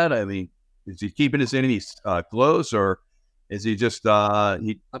know that? Is he keeping his enemies close, or is he just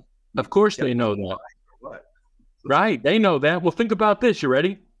Of course they know that. What? Right. They know that. Well, think about this. You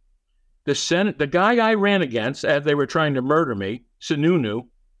ready? The guy I ran against as they were trying to murder me, Sununu,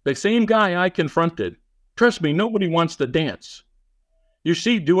 the same guy I confronted. Trust me, nobody wants to dance. You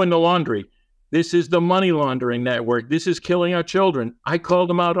see, doing the laundry. This is the money laundering network. This is killing our children. I called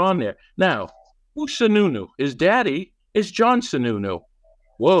him out on there. Now, who's Sununu? His daddy is John Sununu.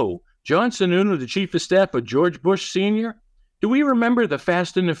 Whoa, John Sununu, the chief of staff of George Bush Sr.? Do we remember the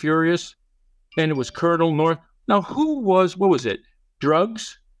Fast and the Furious? And it was Colonel North. Now, what was it?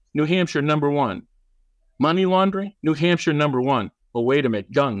 Drugs? New Hampshire, #1. Money laundering? New Hampshire, #1. Well, wait a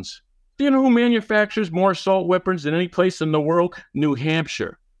minute, guns. Do you know who manufactures more assault weapons than any place in the world? New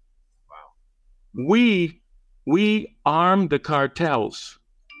Hampshire. Wow. We arm the cartels.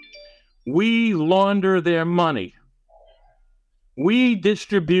 We launder their money. We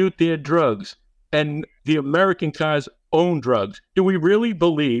distribute their drugs, and the American cars own drugs. Do we really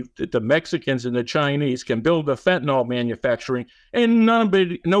believe that the Mexicans and the Chinese can build a fentanyl manufacturing, and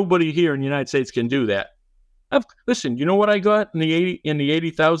nobody here in the United States can do that? Listen, you know what I got in the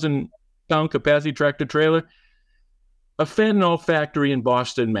 80,000 pound capacity tractor trailer? A fentanyl factory in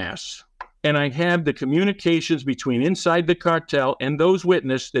Boston, Mass. And I have the communications between inside the cartel and those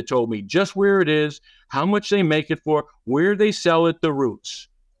witnesses that told me just where it is, how much they make it for, where they sell it, the routes,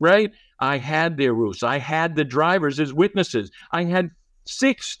 right? I had their routes. I had the drivers as witnesses. I had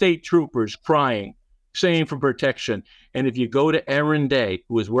 6 state troopers crying, saying for protection. And if you go to Aaron Day,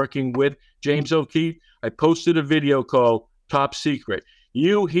 who was working with James O'Keefe, I posted a video called Top Secret.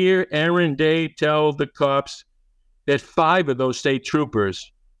 You hear Aaron Day tell the cops that 5 of those state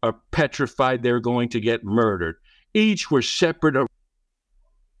troopers are petrified they're going to get murdered. Each were separate.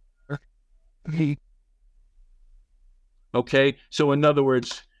 Okay, so in other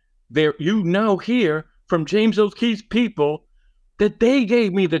words, hear from James O'Keefe's people that they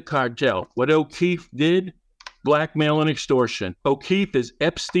gave me the cartel. What O'Keefe did, blackmail and extortion. O'Keefe is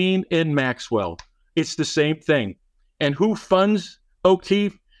Epstein and Maxwell. It's the same thing. And who funds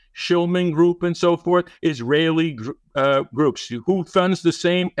O'Keefe? Shulman Group and so forth, Israeli groups. Who funds the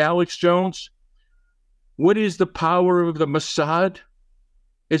same? Alex Jones. What is the power of the Mossad?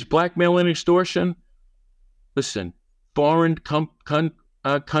 It's blackmail and extortion. Listen, foreign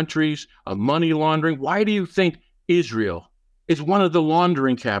countries, money laundering. Why do you think Israel is one of the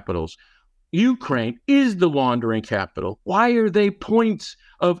laundering capitals? Ukraine is the laundering capital. Why are they points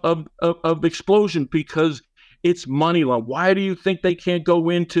of explosion? Because it's money laundering. Why do you think they can't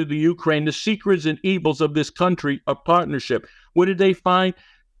go into the Ukraine? The secrets and evils of this country are partnership. What did they find?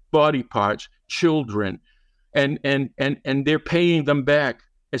 Body parts, children, and they're paying them back.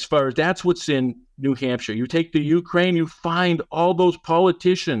 As far as that's what's in New Hampshire. You take the Ukraine, you find all those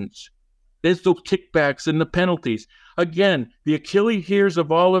politicians. There's those kickbacks and the penalties. Again, the Achilles heels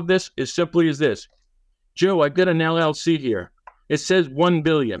of all of this is simply as this. Joe, I've got an LLC here. It says $1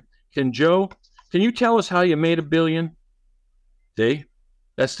 billion. Can you tell us how you made $1 billion? See?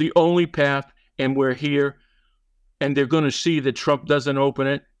 That's the only path, and we're here, and they're going to see that Trump doesn't open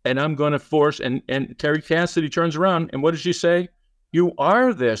it, and I'm going to force, and Terry Cassidy turns around, and what does she say? You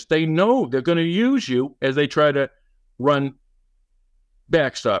are this. They know they're going to use you as they try to run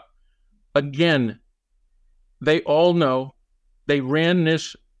backstop. Again, they all know they ran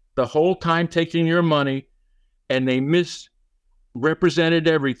this the whole time taking your money, and they misrepresented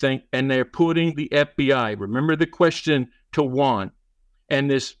everything, and they're putting the FBI. Remember the question to Juan and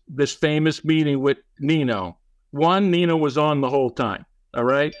this famous meeting with Nino. Nino was on the whole time, all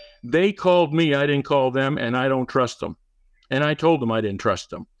right? They called me. I didn't call them, and I don't trust them. And I told them I didn't trust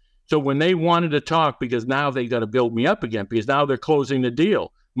them. So when they wanted to talk, because now they got to build me up again, because now they're closing the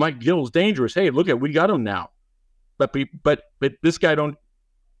deal. Mike Gill's dangerous. Hey, look we got him now. But this guy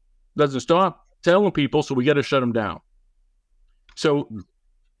doesn't stop telling people, so we got to shut him down. So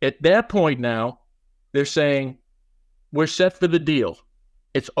at that point now, they're saying, we're set for the deal.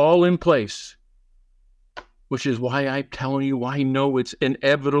 It's all in place, which is why I'm telling you, I know it's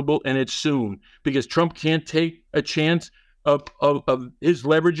inevitable and it's soon, because Trump can't take a chance of his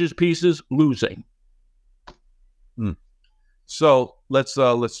leverages pieces losing. So let's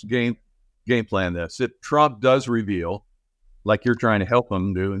game plan this. If Trump does reveal, like you're trying to help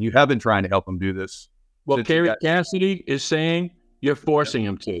him do, and you have been trying to help him do this. Well, Kerry Cassidy is saying you're forcing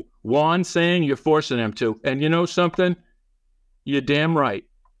him to. Juan's saying you're forcing him to. And you know something? You're damn right.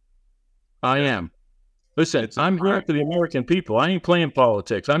 I am. Listen, I'm here for the American people. I ain't playing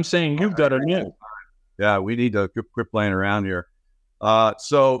politics. I'm saying you've got to know. Yeah, we need to quit playing around here.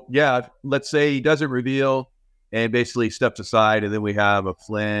 So, yeah, let's say he doesn't reveal and basically steps aside, and then we have a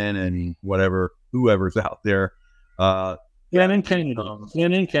Flynn and whoever's out there. Flynn and Kennedy.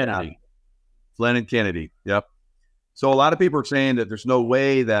 Flynn and Kennedy. Yep. So a lot of people are saying that there's no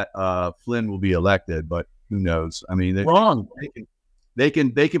way that Flynn will be elected, but who knows? I mean, Wrong. They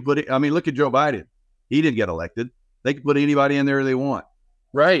can put it. I mean, look at Joe Biden. He didn't get elected. They can put anybody in there they want.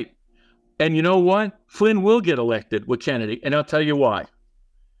 Right. And you know what? Flynn will get elected with Kennedy, and I'll tell you why.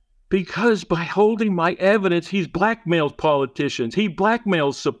 Because by holding my evidence, he's blackmailed politicians. He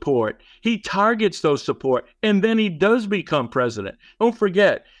blackmails support. He targets those support, and then he does become president. Don't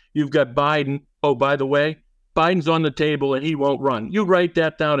forget, you've got Biden. Oh, by the way, Biden's on the table, and he won't run. You write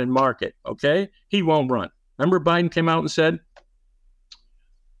that down and mark it, okay? He won't run. Remember Biden came out and said,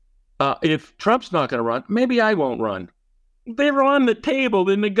 if Trump's not going to run, maybe I won't run. They're on the table.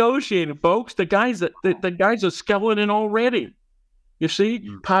 They're negotiating, folks. The guy's a skeleton already. You see,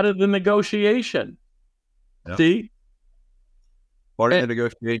 part of the negotiation. Yep. See? Part of the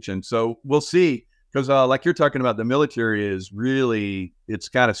negotiation. So we'll see. Because like you're talking about, the military is really, it's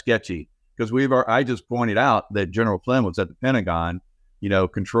kind of sketchy. Because I just pointed out that General Flynn was at the Pentagon,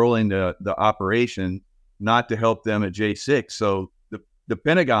 controlling the operation, not to help them at J6. So the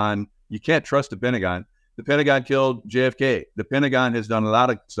Pentagon, you can't trust the Pentagon. The Pentagon killed JFK. The Pentagon has done a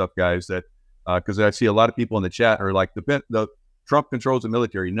lot of stuff, guys, that, because I see a lot of people in the chat are like, the Trump controls the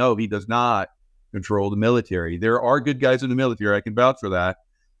military. No, he does not control the military. There are good guys in the military. I can vouch for that.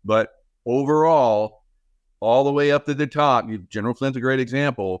 But overall, all the way up to the top, General Flynn's a great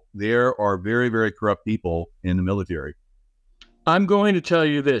example. There are very, very corrupt people in the military. I'm going to tell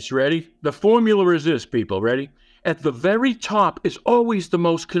you this. Ready? The formula is this, people. Ready? At the very top is always the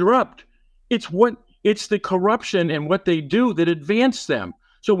most corrupt. It's the corruption and what they do that advance them.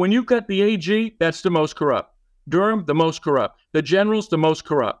 So when you've got the AG, that's the most corrupt. Durham, the most corrupt. The generals, the most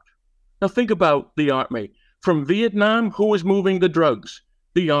corrupt. Now think about the Army. From Vietnam, who was moving the drugs?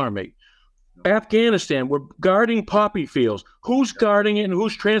 The Army. Afghanistan, we're guarding poppy fields. Who's guarding it and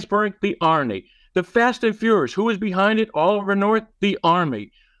who's transferring? The Army. The Fast and Furious, who is behind it all over North? The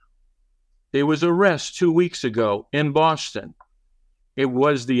Army. There was arrest 2 weeks ago in Boston. It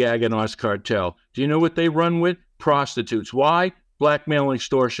was the Aganos cartel. Do you know what they run with? Prostitutes. Why? Blackmail and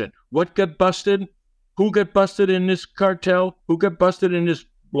extortion. What got busted? Who got busted in this cartel? Who got busted in this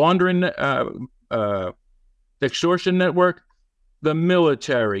laundering extortion network? The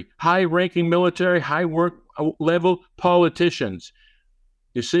military. High-ranking military, high-work-level politicians.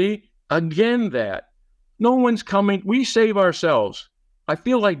 You see? Again, that. No one's coming. We save ourselves. I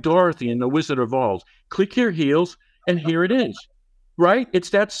feel like Dorothy in The Wizard of Oz. Click your heels, and here it is. Right? It's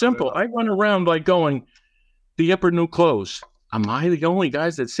that simple. I run around like going, the Emperor New Clothes. Am I the only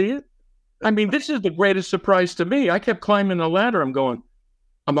guys that see it? I mean, this is the greatest surprise to me. I kept climbing the ladder. I'm going,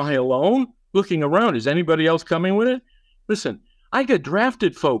 am I alone? Looking around. Is anybody else coming with it? Listen, I got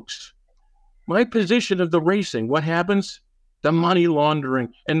drafted, folks. My position of the racing, what happens? The money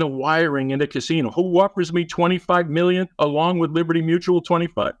laundering and the wiring in the casino. Who offers me $25 million along with Liberty Mutual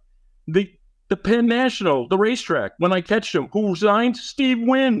 25? The Penn National, the racetrack, when I catch them, who signed? Steve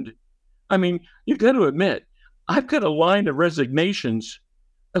Wind. I mean, you got to admit, I've got a line of resignations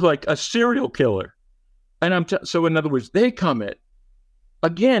like a serial killer. And so in other words, they come in.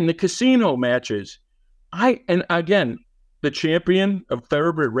 Again, the casino matches. The champion of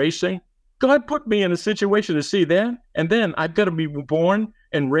thoroughbred racing, God put me in a situation to see that. And then I've got to be born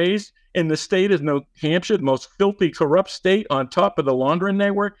and raised in the state of New Hampshire, the most filthy, corrupt state on top of the laundering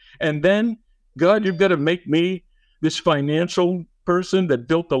network. And then, God, you've got to make me this financial person that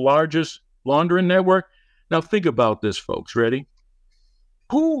built the largest laundering network. Now think about this, folks. Ready?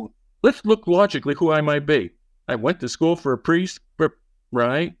 Let's look logically who I might be. I went to school for a priest.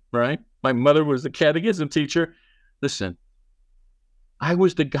 Right. My mother was a catechism teacher. Listen, I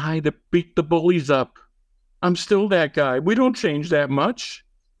was the guy that beat the bullies up. I'm still that guy. We don't change that much,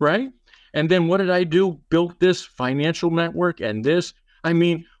 right? And then what did I do? Built this financial network and this. I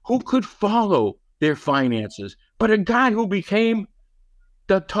mean, who could follow their finances but a guy who became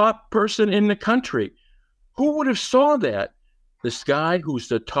the top person in the country? Who would have saw that? This guy who's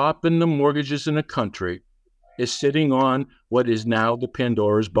the top in the mortgages in the country is sitting on what is now the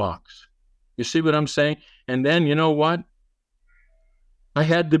Pandora's box. You see what I'm saying? And then, you know what? I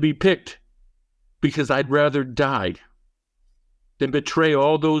had to be picked because I'd rather die than betray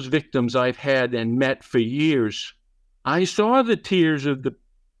all those victims I've had and met for years. I saw the tears of the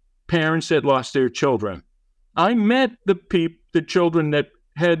parents that lost their children. I met the children that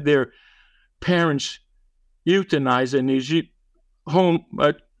had their parents euthanized in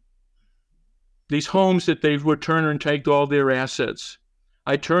these homes that they would turn and take all their assets.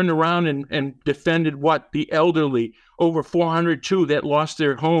 I turned around and defended the elderly, over 402 that lost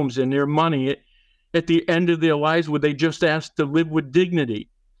their homes and their money at the end of their lives where they just asked to live with dignity.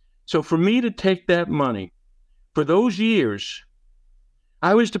 So for me to take that money, for those years,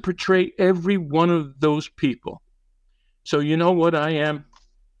 I was to portray every one of those people. So you know what I am?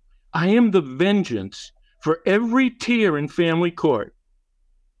 I am the vengeance for every tear in family court,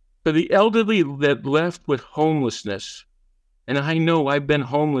 for the elderly that left with homelessness. And I know I've been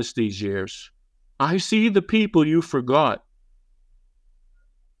homeless these years. I see the people you forgot.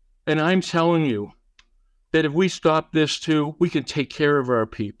 And I'm telling you that if we stop this too, we can take care of our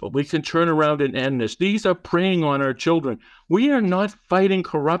people. We can turn around and end this. These are preying on our children. We are not fighting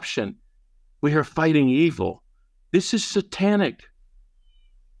corruption. We are fighting evil. This is satanic.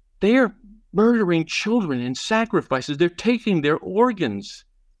 They are murdering children in sacrifices. They're taking their organs.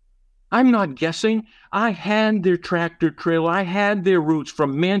 I'm not guessing. I had their tractor trailer. I had their routes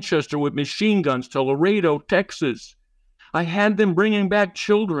from Manchester with machine guns to Laredo, Texas. I had them bringing back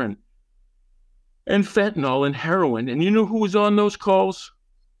children and fentanyl and heroin. And you know who was on those calls?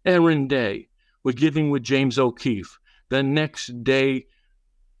 Aaron Day with Giving with James O'Keefe. The next day,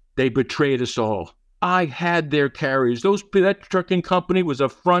 they betrayed us all. I had their carriers. That trucking company was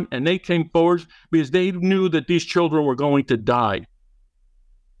up front, and they came forward because they knew that these children were going to die.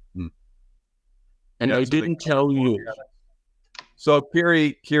 And I didn't tell you. So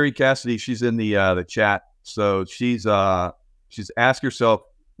Carrie Cassidy, she's in the chat. So she's asked herself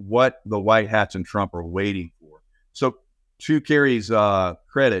what the white hats and Trump are waiting for. So to Carrie's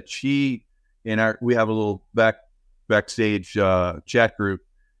credit, we have a little backstage chat group.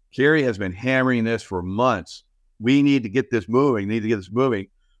 Carrie has been hammering this for months. We need to get this moving.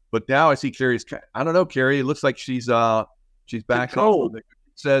 But now I see Carrie's. I don't know, Carrie. It looks like she's back home. It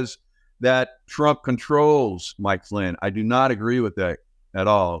says that Trump controls Mike Flynn. I do not agree with that at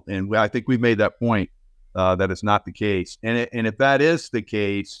all, and I think we've made that point that it's not the case. And if that is the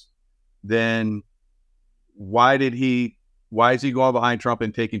case, then why is he going behind Trump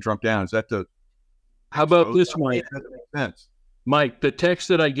and taking Trump down? Is that How about this, Mike? That doesn't make sense. Mike, the text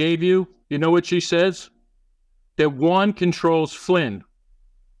that I gave you, you know what she says? That Juan controls Flynn.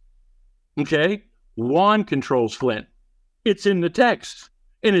 Okay? Juan controls Flynn. It's in the text.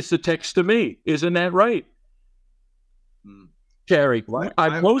 And it's the text to me. Isn't that right? Carrie,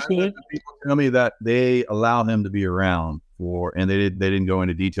 I posted it. People tell me that they allow him to be around and they didn't go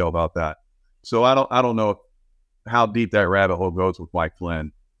into detail about that. So I don't know how deep that rabbit hole goes with Mike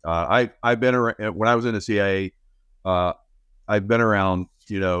Flynn. I've been around, when I was in the CIA, I've been around,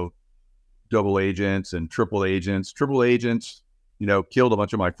 double agents and triple agents. Triple agents, killed a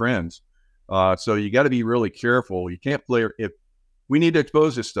bunch of my friends. So you got to be really careful. You can't play. If we need to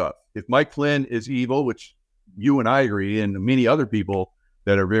expose this stuff. If Mike Flynn is evil, which you and I agree, and many other people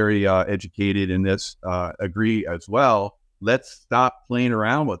that are very educated in this agree as well, let's stop playing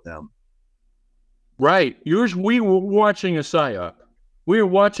around with them. Right. We were watching a psyop. We were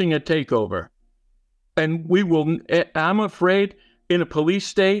watching a takeover. And I'm afraid, in a police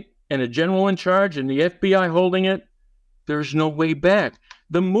state and a general in charge and the FBI holding it, there's no way back.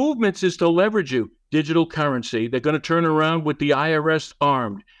 The movements is to leverage you. Digital currency. They're going to turn around with the IRS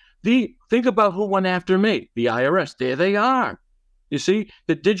armed. Think about who went after me. The IRS. There they are. You see,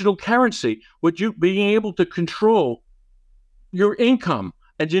 the digital currency, with you being able to control your income.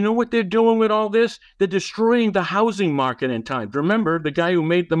 And you know what they're doing with all this? They're destroying the housing market in time. Remember the guy who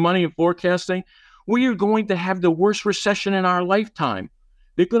made the money in forecasting? We are going to have the worst recession in our lifetime.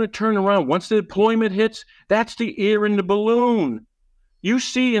 They're going to turn around. Once the deployment hits, that's the air in the balloon. You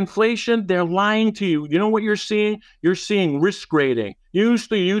see inflation, they're lying to you. You know what you're seeing? You're seeing risk grading. You used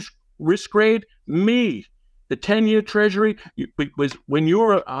to use risk grade? Me. The 10-year treasury, when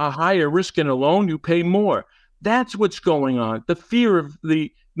you're a higher risk in a loan, you pay more. That's what's going on. The fear of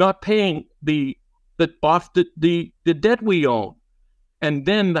the not paying the debt we own. And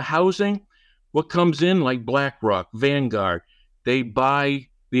then the housing, what comes in like BlackRock, Vanguard, they buy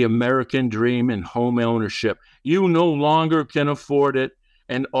the American dream and home ownership. You no longer can afford it.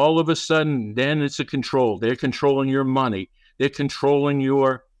 And all of a sudden, then it's a control. They're controlling your money. They're controlling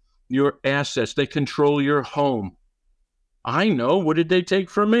your assets. They control your home. I know. What did they take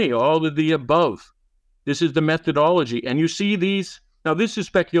from me? All of the above. This is the methodology. And you see these. Now, this is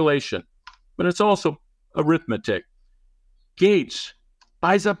speculation, but it's also arithmetic. Gates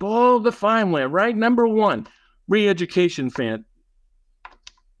buys up all the farmland, right? Number one, re-education fan.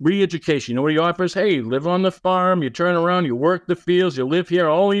 Re-education. You know what he offers? Hey, live on the farm, you turn around, you work the fields, you live here.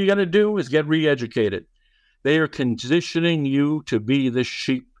 All you got to do is get re-educated. They are conditioning you to be the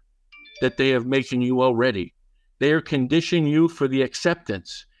sheep that they are making you already. They are conditioning you for the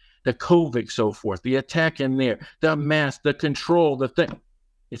acceptance, the COVID, so forth, the attack in there, the mask, the control, the thing.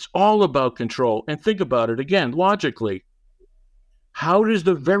 It's all about control. And think about it again, logically. How does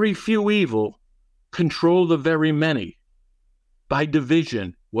the very few evil control the very many? By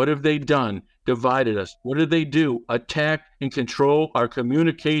division. What have they done? Divided us. What did they do? Attack and control our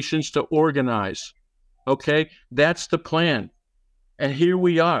communications to organize. Okay? That's the plan. And here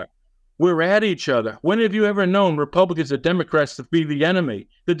we are. We're at each other. When have you ever known Republicans and Democrats to be the enemy?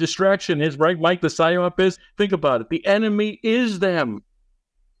 The distraction is, right, Mike, the psyop is? Think about it. The enemy is them.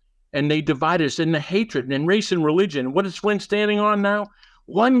 And they divide us in the hatred and race and religion. What is Flynn standing on now?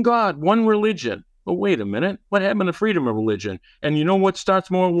 One God, one religion. Well, wait a minute. What happened to freedom of religion? And you know what starts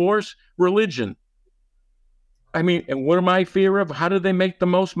more wars? Religion. I mean, and what am I fear of? How do they make the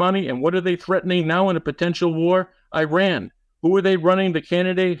most money? And what are they threatening now in a potential war? Iran. Who are they running? The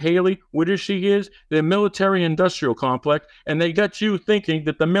candidate, Haley, whatever she is? The military-industrial complex. And they got you thinking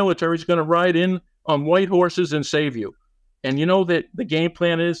that the military is going to ride in on white horses and save you. And you know that the game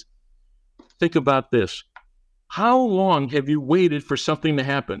plan is? Think about this. How long have you waited for something to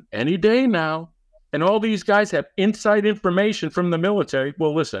happen? Any day now. And all these guys have inside information from the military.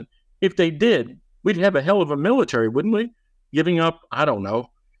 Well, listen, if they did, we'd have a hell of a military, wouldn't we? Giving up, I don't know,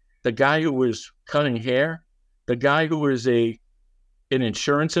 the guy who was cutting hair, the guy who was an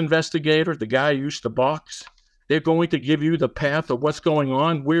insurance investigator, the guy who used to box. They're going to give you the path of what's going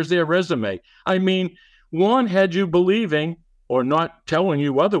on. Where's their resume? I mean, one had you believing, or not telling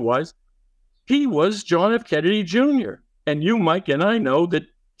you otherwise, he was John F. Kennedy Jr. And you, Mike, and I know that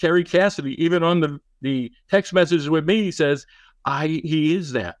Terry Cassidy, even on the text messages with me, he says, he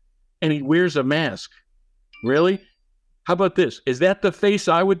is that. And he wears a mask. Really? How about this? Is that the face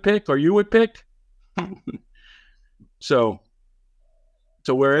I would pick or you would pick? So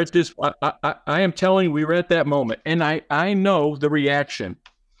we're at this, I am telling you, we were at that moment. And I know the reaction.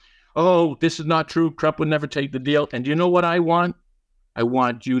 Oh, this is not true. Trump would never take the deal. And you know what I want? I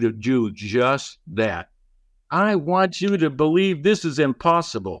want you to do just that. I want you to believe this is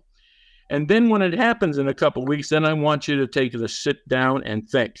impossible. And then when it happens in a couple of weeks, then I want you to take it a sit down and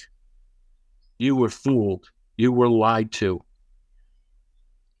think. You were fooled. You were lied to.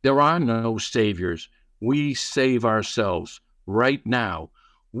 There are no saviors. We save ourselves right now.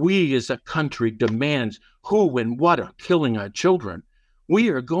 We as a country demands who and what are killing our children. We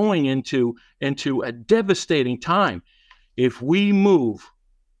are going into a devastating time. If we move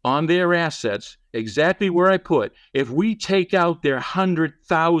on their assets, exactly where I put, if we take out their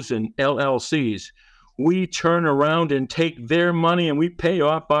 100,000 LLCs, we turn around and take their money and we pay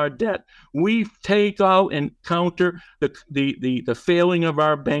off our debt. We take out and counter the failing of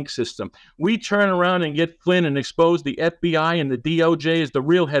our bank system. We turn around and get Flynn and expose the FBI and the DOJ as the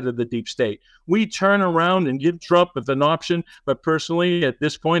real head of the deep state. We turn around and give Trump as an option, but personally, at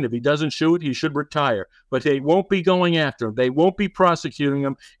this point, if he doesn't shoot, he should retire. But they won't be going after him. They won't be prosecuting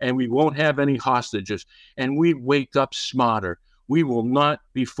him, and we won't have any hostages. And we wake up smarter. We will not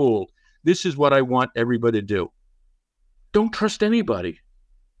be fooled. This is what I want everybody to do. Don't trust anybody.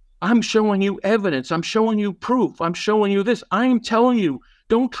 I'm showing you evidence. I'm showing you proof. I'm showing you this. I'm telling you,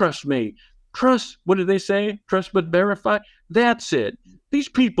 don't trust me. Trust, what do they say? Trust but verify. That's it. These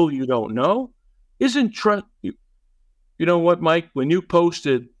people you don't know isn't trust. You know what, Mike? When you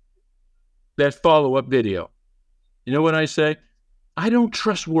posted that follow-up video, you know what I say? I don't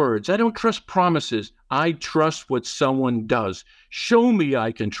trust words. I don't trust promises. I trust what someone does. Show me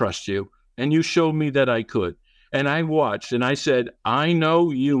I can trust you. And you showed me that I could. And I watched and I said, I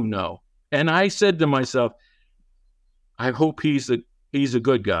know you know. And I said to myself, I hope he's a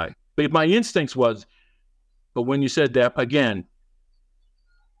good guy. But my instincts was, but when you said that again,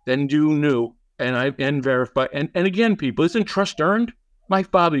 then you knew and verified. And again, people, isn't trust earned? My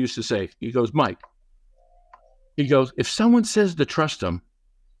father used to say, he goes, Mike, he goes, if someone says to trust them,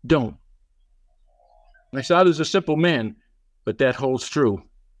 don't. I said, I was a simple man, but that holds true.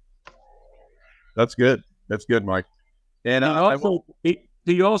 That's good. That's good, Mike. And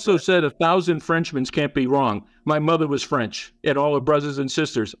he also said 1,000 Frenchmen can't be wrong. My mother was French and all her brothers and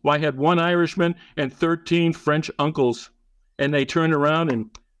sisters. Well, I had one Irishman and 13 French uncles, and they turned around and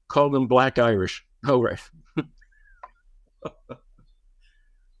called them Black Irish. Oh, right.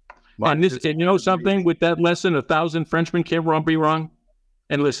 And you know something with that lesson, 1,000 Frenchmen can't be wrong.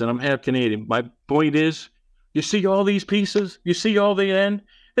 And listen, I'm half Canadian. My point is, you see all these pieces, you see all the end,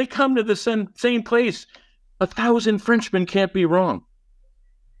 they come to the same place. 1,000 Frenchmen can't be wrong.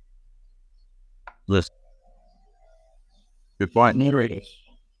 Listen. Good point. It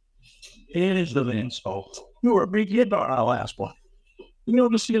is the insult. You were a big hit on our last one. You know,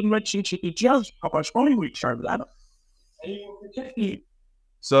 to see how much he just how much money we charged that.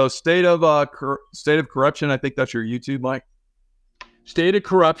 So state of corruption. I think that's your YouTube, Mike. State of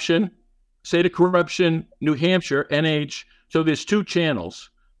Corruption, New Hampshire, NH. So there's 2 channels.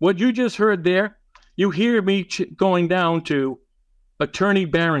 What you just heard there, you hear me going down to Attorney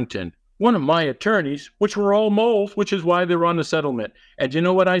Barrington, one of my attorneys, which were all moles, which is why they're on the settlement. And you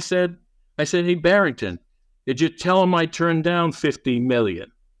know what I said? I said, hey, Barrington, did you tell him I turned down $50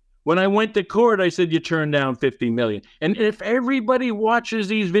 million? When I went to court, I said, you turned down $50 million. And if everybody watches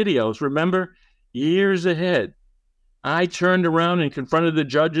these videos, remember, years ahead, I turned around and confronted the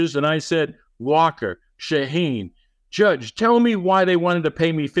judges and I said, Walker, Shaheen, Judge, tell me why they wanted to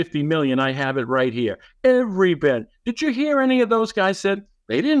pay me $50 million. I have it right here. Every bit. Did you hear any of those guys said,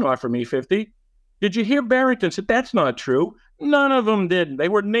 they didn't offer me 50? Did you hear Barrington said, that's not true? None of them did.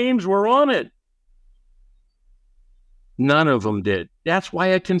 Names were on it. None of them did. That's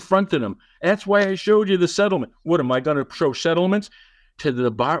why I confronted them. That's why I showed you the settlement. What, am I going to show settlements to the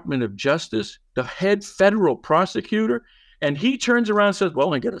Department of Justice, the head federal prosecutor? And he turns around and says,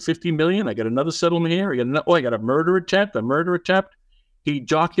 well, I got a $50 million. I got another settlement here. I got a murder attempt. He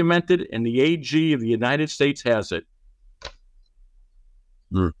documented, and the AG of the United States has it.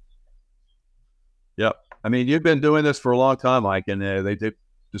 Yep. I mean, you've been doing this for a long time, Mike, and they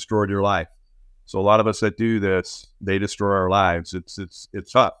destroyed your life. So a lot of us that do this, they destroy our lives.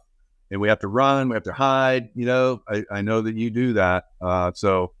 It's tough, and we have to run. We have to hide. I know that you do that.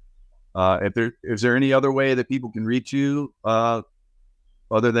 Is there any other way that people can reach you other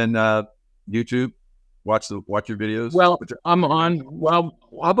than YouTube? Watch your videos. Well, I'm on. Well,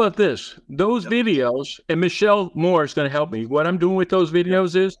 how about this? Those videos, and Michelle Moore is going to help me. What I'm doing with those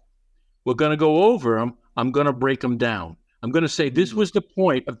videos is we're going to go over them. I'm going to break them down. I'm going to say this was the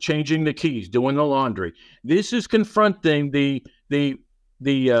point of changing the keys, doing the laundry. This is confronting the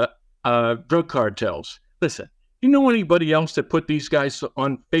drug cartels. Listen, you know anybody else that put these guys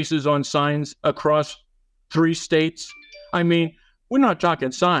on faces on signs across 3 states? I mean, we're not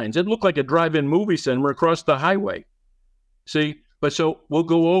talking signs. It looked like a drive-in movie center across the highway. See? But so we'll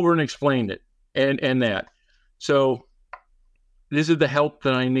go over and explain it and that. So this is the help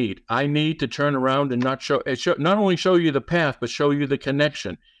that I need. I need to turn around and not only show you the path, but show you the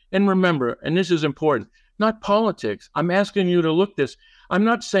connection. And remember, and this is important, not politics. I'm asking you to look this. I'm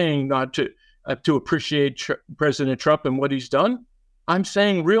not saying not to appreciate President Trump and what he's done. I'm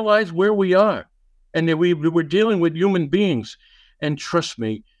saying realize where we are and that we're dealing with human beings. And trust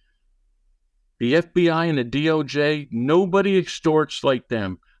me, the FBI and the DOJ, nobody extorts like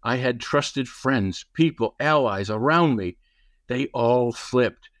them. I had trusted friends, people, allies around me. They all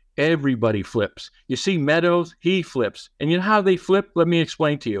flipped. Everybody flips. You see Meadows, he flips. And you know how they flip? Let me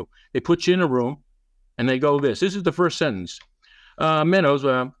explain to you. They put you in a room and they go this. This is the first sentence. Meadows,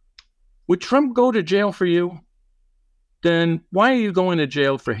 would Trump go to jail for you? Then why are you going to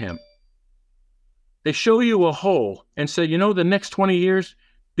jail for him? They show you a hole and say, the next 20 years,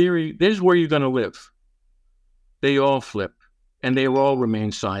 this is where you're going to live. They all flip and they all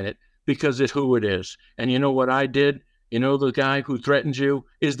remain silent because it's who it is. And you know what I did? The guy who threatened you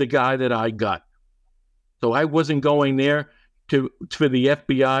is the guy that I got. So I wasn't going there for the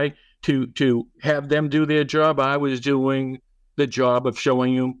FBI to have them do their job. I was doing the job of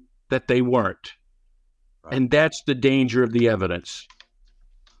showing you that they weren't. Right. And that's the danger of the evidence.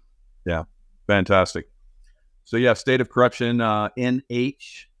 Yeah, fantastic. So yeah, State of Corruption,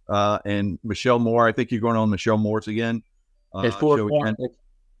 NH, and Michelle Moore. I think you're going on Michelle Moore's again. At 4 o'clock.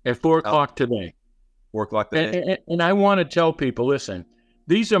 At 4 o'clock today. 4 o'clock today. And I want to tell people, listen,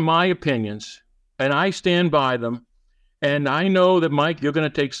 these are my opinions, and I stand by them. And I know that, Mike, you're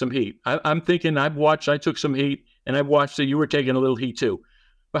going to take some heat. I'm thinking I took some heat, and I've watched that you were taking a little heat too.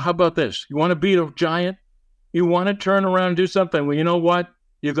 But how about this? You want to beat a giant? You want to turn around and do something? Well, you know what?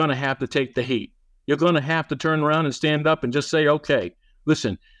 You're going to have to take the heat. You're going to have to turn around and stand up and just say, okay,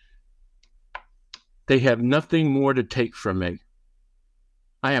 listen, they have nothing more to take from me.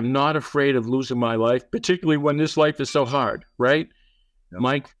 I am not afraid of losing my life, particularly when this life is so hard, right? Yep.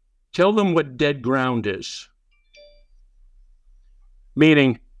 Mike, tell them what dead ground is.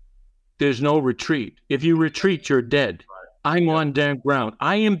 Meaning, there's no retreat. If you retreat, you're dead. I'm on dead ground.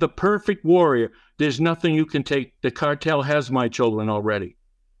 I am the perfect warrior. There's nothing you can take. The cartel has my children already.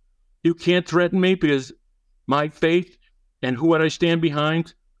 You can't threaten me because my faith and what I stand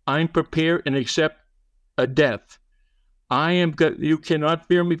behind, I'm prepared and accept a death. You cannot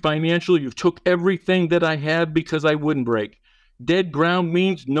fear me financially. You took everything that I had because I wouldn't break. Dead ground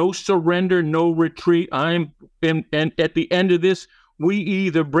means no surrender, no retreat. And at the end of this, we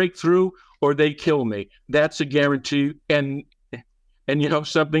either break through or they kill me. That's a guarantee. And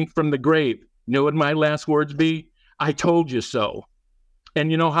something from the grave. You know what my last words be? I told you so. And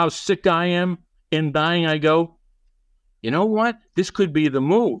you know how sick I am in dying? I go, you know what? This could be the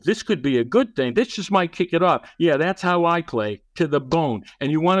move. This could be a good thing. This just might kick it off. Yeah, that's how I play, to the bone.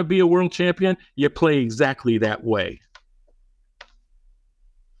 And you want to be a world champion? You play exactly that way.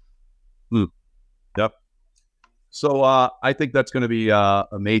 Yep. So I think that's going to be a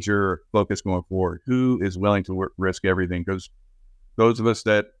major focus going forward. Who is willing to risk everything? Because those of us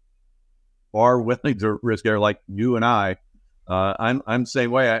that are willing to risk it, like you and I'm the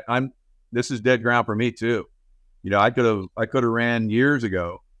same way. This is dead ground for me too. You know, I could have ran years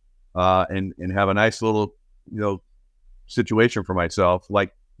ago, and have a nice little, situation for myself.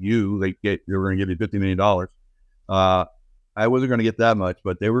 Like they were going to give me $50 million. I wasn't going to get that much,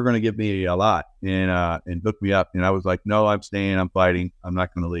 but they were going to give me a lot and hook me up. And I was like, no, I'm staying. I'm fighting. I'm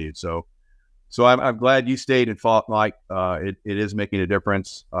not going to leave. So I'm glad you stayed and fought, Mike. It is making a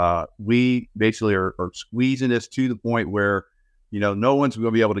difference. We basically are squeezing this to the point where, no one's going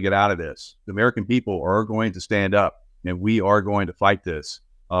to be able to get out of this. The American people are going to stand up, and we are going to fight this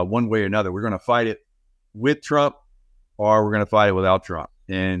one way or another. We're going to fight it with Trump, or we're going to fight it without Trump.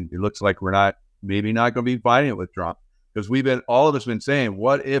 And it looks like we're maybe not going to be fighting it with Trump, because all of us been saying,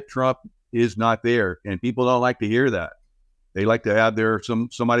 what if Trump is not there? And people don't like to hear that. They like to have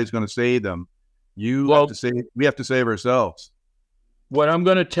somebody's going to save them. We have to save ourselves. What I'm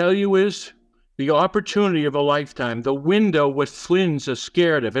going to tell you is the opportunity of a lifetime, the window what Flynn's are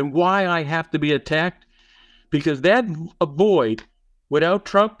scared of, and why I have to be attacked, because that void without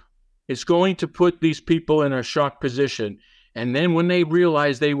Trump is going to put these people in a shock position. And then when they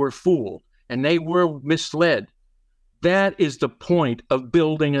realize they were fooled and they were misled, that is the point of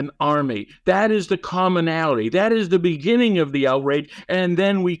building an army. That is the commonality. That is the beginning of the outrage. And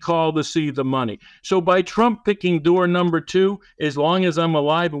then we call to see the money. So by Trump picking door number 2, as long as I'm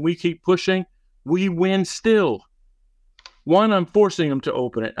alive and we keep pushing, we win still. One, I'm forcing him to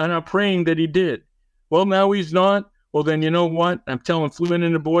open it, and I'm praying that he did. Well, now he's not. Well, then you know what? I'm telling Flynn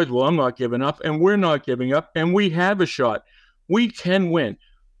and the boys, well, I'm not giving up, and we're not giving up, and we have a shot. We can win.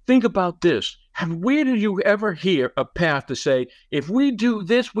 Think about this. Where did you ever hear a path to say, if we do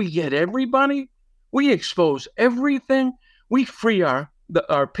this, we get everybody? We expose everything? We free our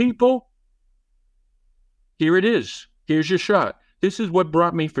people? Here it is. Here's your shot. This is what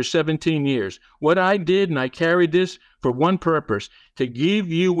brought me for 17 years. What I did, and I carried this for one purpose, to give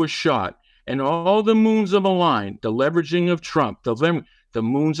you a shot. And all the moons have aligned, the leveraging of Trump, the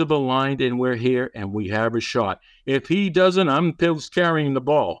moons have aligned, and we're here, and we have a shot. If he doesn't, I'm carrying the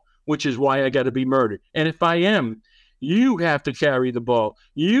ball, which is why I got to be murdered. And if I am, you have to carry the ball.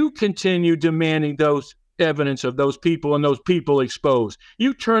 You continue demanding those evidence of those people and those people exposed.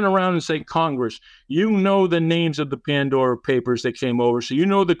 You turn around and say, Congress, you know the names of the Pandora Papers that came over, so you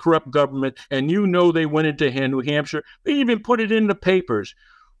know the corrupt government, and you know they went into New Hampshire. They even put it in the papers.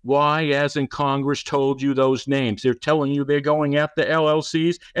 Why hasn't Congress told you those names? They're telling you they're going after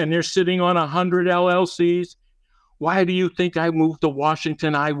LLCs, and they're sitting on 100 LLCs. Why do you think I moved to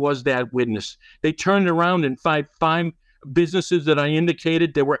Washington? I was that witness. They turned around and five businesses that I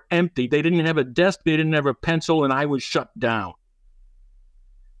indicated, they were empty. They didn't have a desk, they didn't have a pencil, and I was shut down.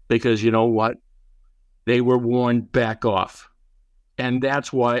 Because you know what? They were warned, back off. And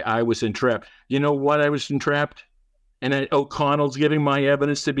that's why I was entrapped. You know what I was entrapped? And O'Connell's giving my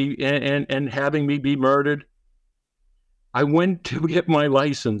evidence to be, and having me be murdered. I went to get my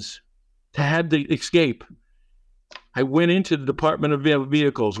license to have the escape. I went into the Department of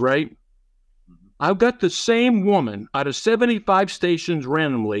Vehicles, right? I've got the same woman out of 75 stations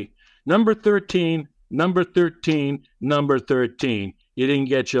randomly. Number 13, number 13, number 13. You didn't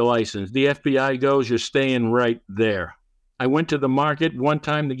get your license. The FBI goes, you're staying right there. I went to the market one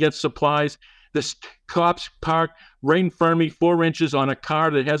time to get supplies. The cops parked right in front of me 4 inches on a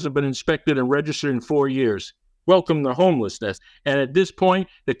car that hasn't been inspected and registered in 4 years. Welcome to homelessness. And at this point,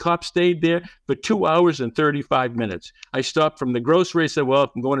 the cop stayed there for 2 hours and 35 minutes. I stopped from the grocery. I said, well,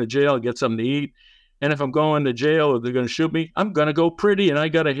 if I'm going to jail, I'll get something to eat. And if I'm going to jail or they're going to shoot me, I'm going to go pretty. And I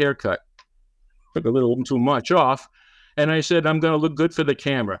got a haircut. Took a little too much off. And I said, I'm going to look good for the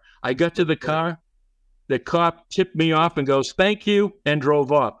camera. I got to the car. The cop tipped me off and goes, thank you, and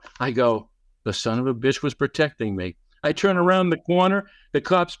drove off. I go, the son of a bitch was protecting me. I turn around the corner. The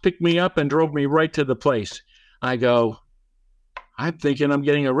cops picked me up and drove me right to the place. I go, I'm thinking I'm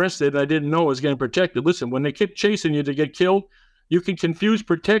getting arrested. I didn't know I was getting protected. Listen, when they keep chasing you to get killed, you can confuse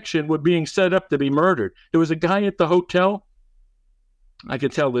protection with being set up to be murdered. There was a guy at the hotel. I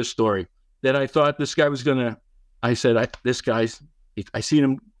could tell this story that I thought this guy was going to, I said, I seen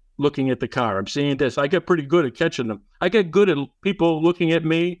him looking at the car. I'm seeing this. I get pretty good at catching them. I get good at people looking at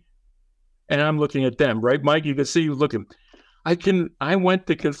me and I'm looking at them, right? Mike, you can see you looking. I went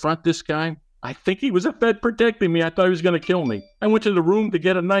to confront this guy. I think he was a Fed protecting me. I thought he was going to kill me. I went to the room to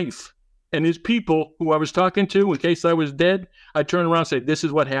get a knife. And his people who I was talking to, in case I was dead, I turned around and said, this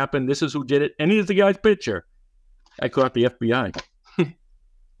is what happened. This is who did it. And here's the guy's picture. I caught the FBI.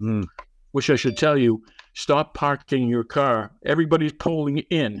 Wish I should tell you, stop parking your car. Everybody's pulling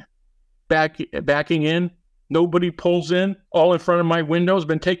in. Backing in. Nobody pulls in. All in front of my windows.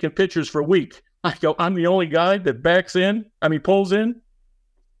 Been taking pictures for a week. I go, I'm the only guy that pulls in.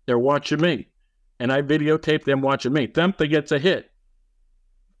 They're watching me. And I videotape them watching me. Thump, they gets a hit.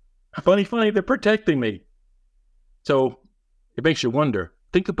 Funny, they're protecting me. So it makes you wonder.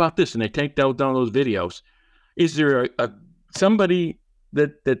 Think about this, and they take down those videos. Is there somebody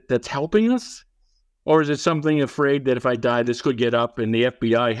that's helping us? Or is it something afraid that if I die, this could get up and the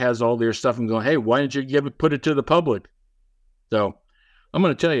FBI has all their stuff and go, hey, why didn't you put it to the public? So I'm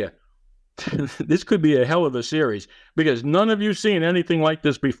going to tell you, this could be a hell of a series because none of you seen anything like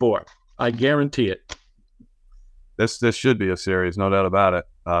this before. I guarantee it. This should be a series, no doubt about it.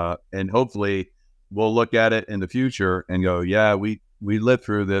 And hopefully we'll look at it in the future and go, yeah, we lived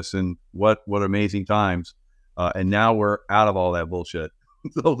through this and what amazing times. And now we're out of all that bullshit.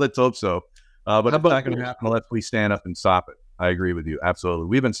 So let's hope so. But it's not going to happen unless we stand up and stop it. I agree with you. Absolutely.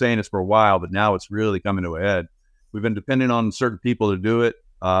 We've been saying this for a while, but now it's really coming to a head. We've been depending on certain people to do it.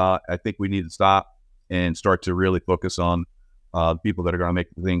 I think we need to stop and start to really focus on people that are going to make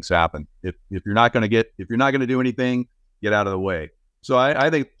things happen. If you're not going to do anything, get out of the way. So I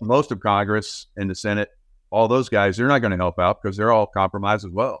think most of Congress and the Senate, all those guys, they're not going to help out because they're all compromised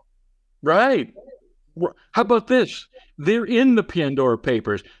as well. Right. How about this? They're in the Pandora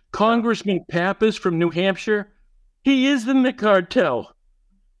Papers. Congressman Pappas from New Hampshire, he is in the cartel.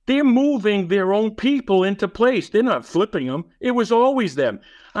 They're moving their own people into place. They're not flipping them. It was always them.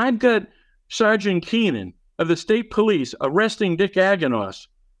 I've got Sergeant Keenan of the state police arresting Dick Aganos.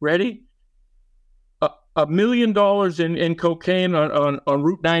 Ready? $1 million in cocaine on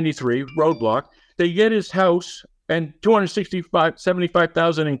Route 93 roadblock. They get his house and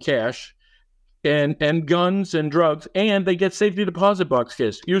 $275,000 in cash and guns and drugs, and they get safety deposit box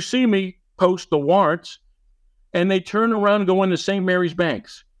kits. You see me post the warrants, and they turn around and go into St. Mary's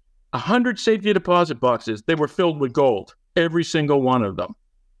banks. 100 safety deposit boxes. They were filled with gold, every single one of them.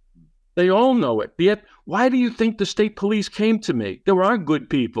 They all know it. Yet, why do you think the state police came to me? There are good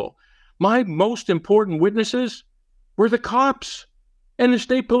people. My most important witnesses were the cops and the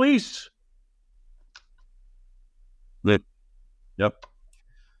state police. Yep.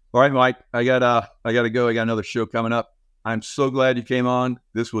 All right, Mike, I gotta go. I got another show coming up. I'm so glad you came on.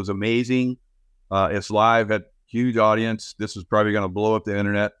 This was amazing. It's live at huge audience. This is probably going to blow up the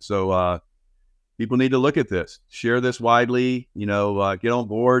internet. So people need to look at this, share this widely, get on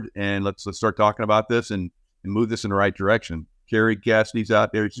board and let's start talking about this and move this in the right direction. Carrie Cassidy's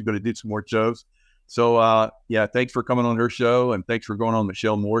out there. She's going to do some more shows. So thanks for coming on her show and thanks for going on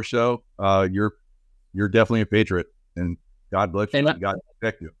Michelle Moore's show. You're definitely a patriot and God bless you. God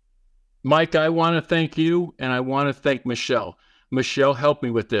protect you. Mike, I want to thank you and I want to thank Michelle. Michelle helped me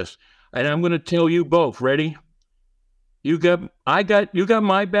with this. And I'm going to tell you both, ready? You got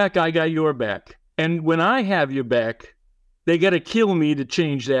my back, I got your back. And when I have your back, they got to kill me to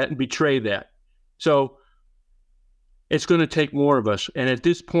change that and betray that. So it's going to take more of us. And at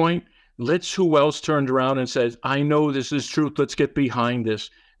this point, who else turns around and says, I know this is truth. Let's get behind this.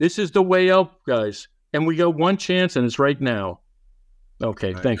 This is the way out, guys. And we got one chance and it's right now.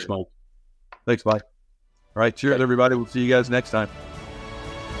 Okay. Thanks, Mike. Thanks, Mike. All right. Cheers, everybody. We'll see you guys next time.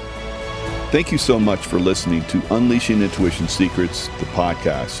 Thank you so much for listening to Unleashing Intuition Secrets, the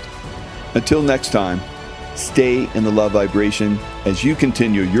podcast. Until next time, stay in the love vibration as you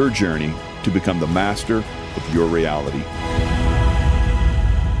continue your journey to become the master of your reality.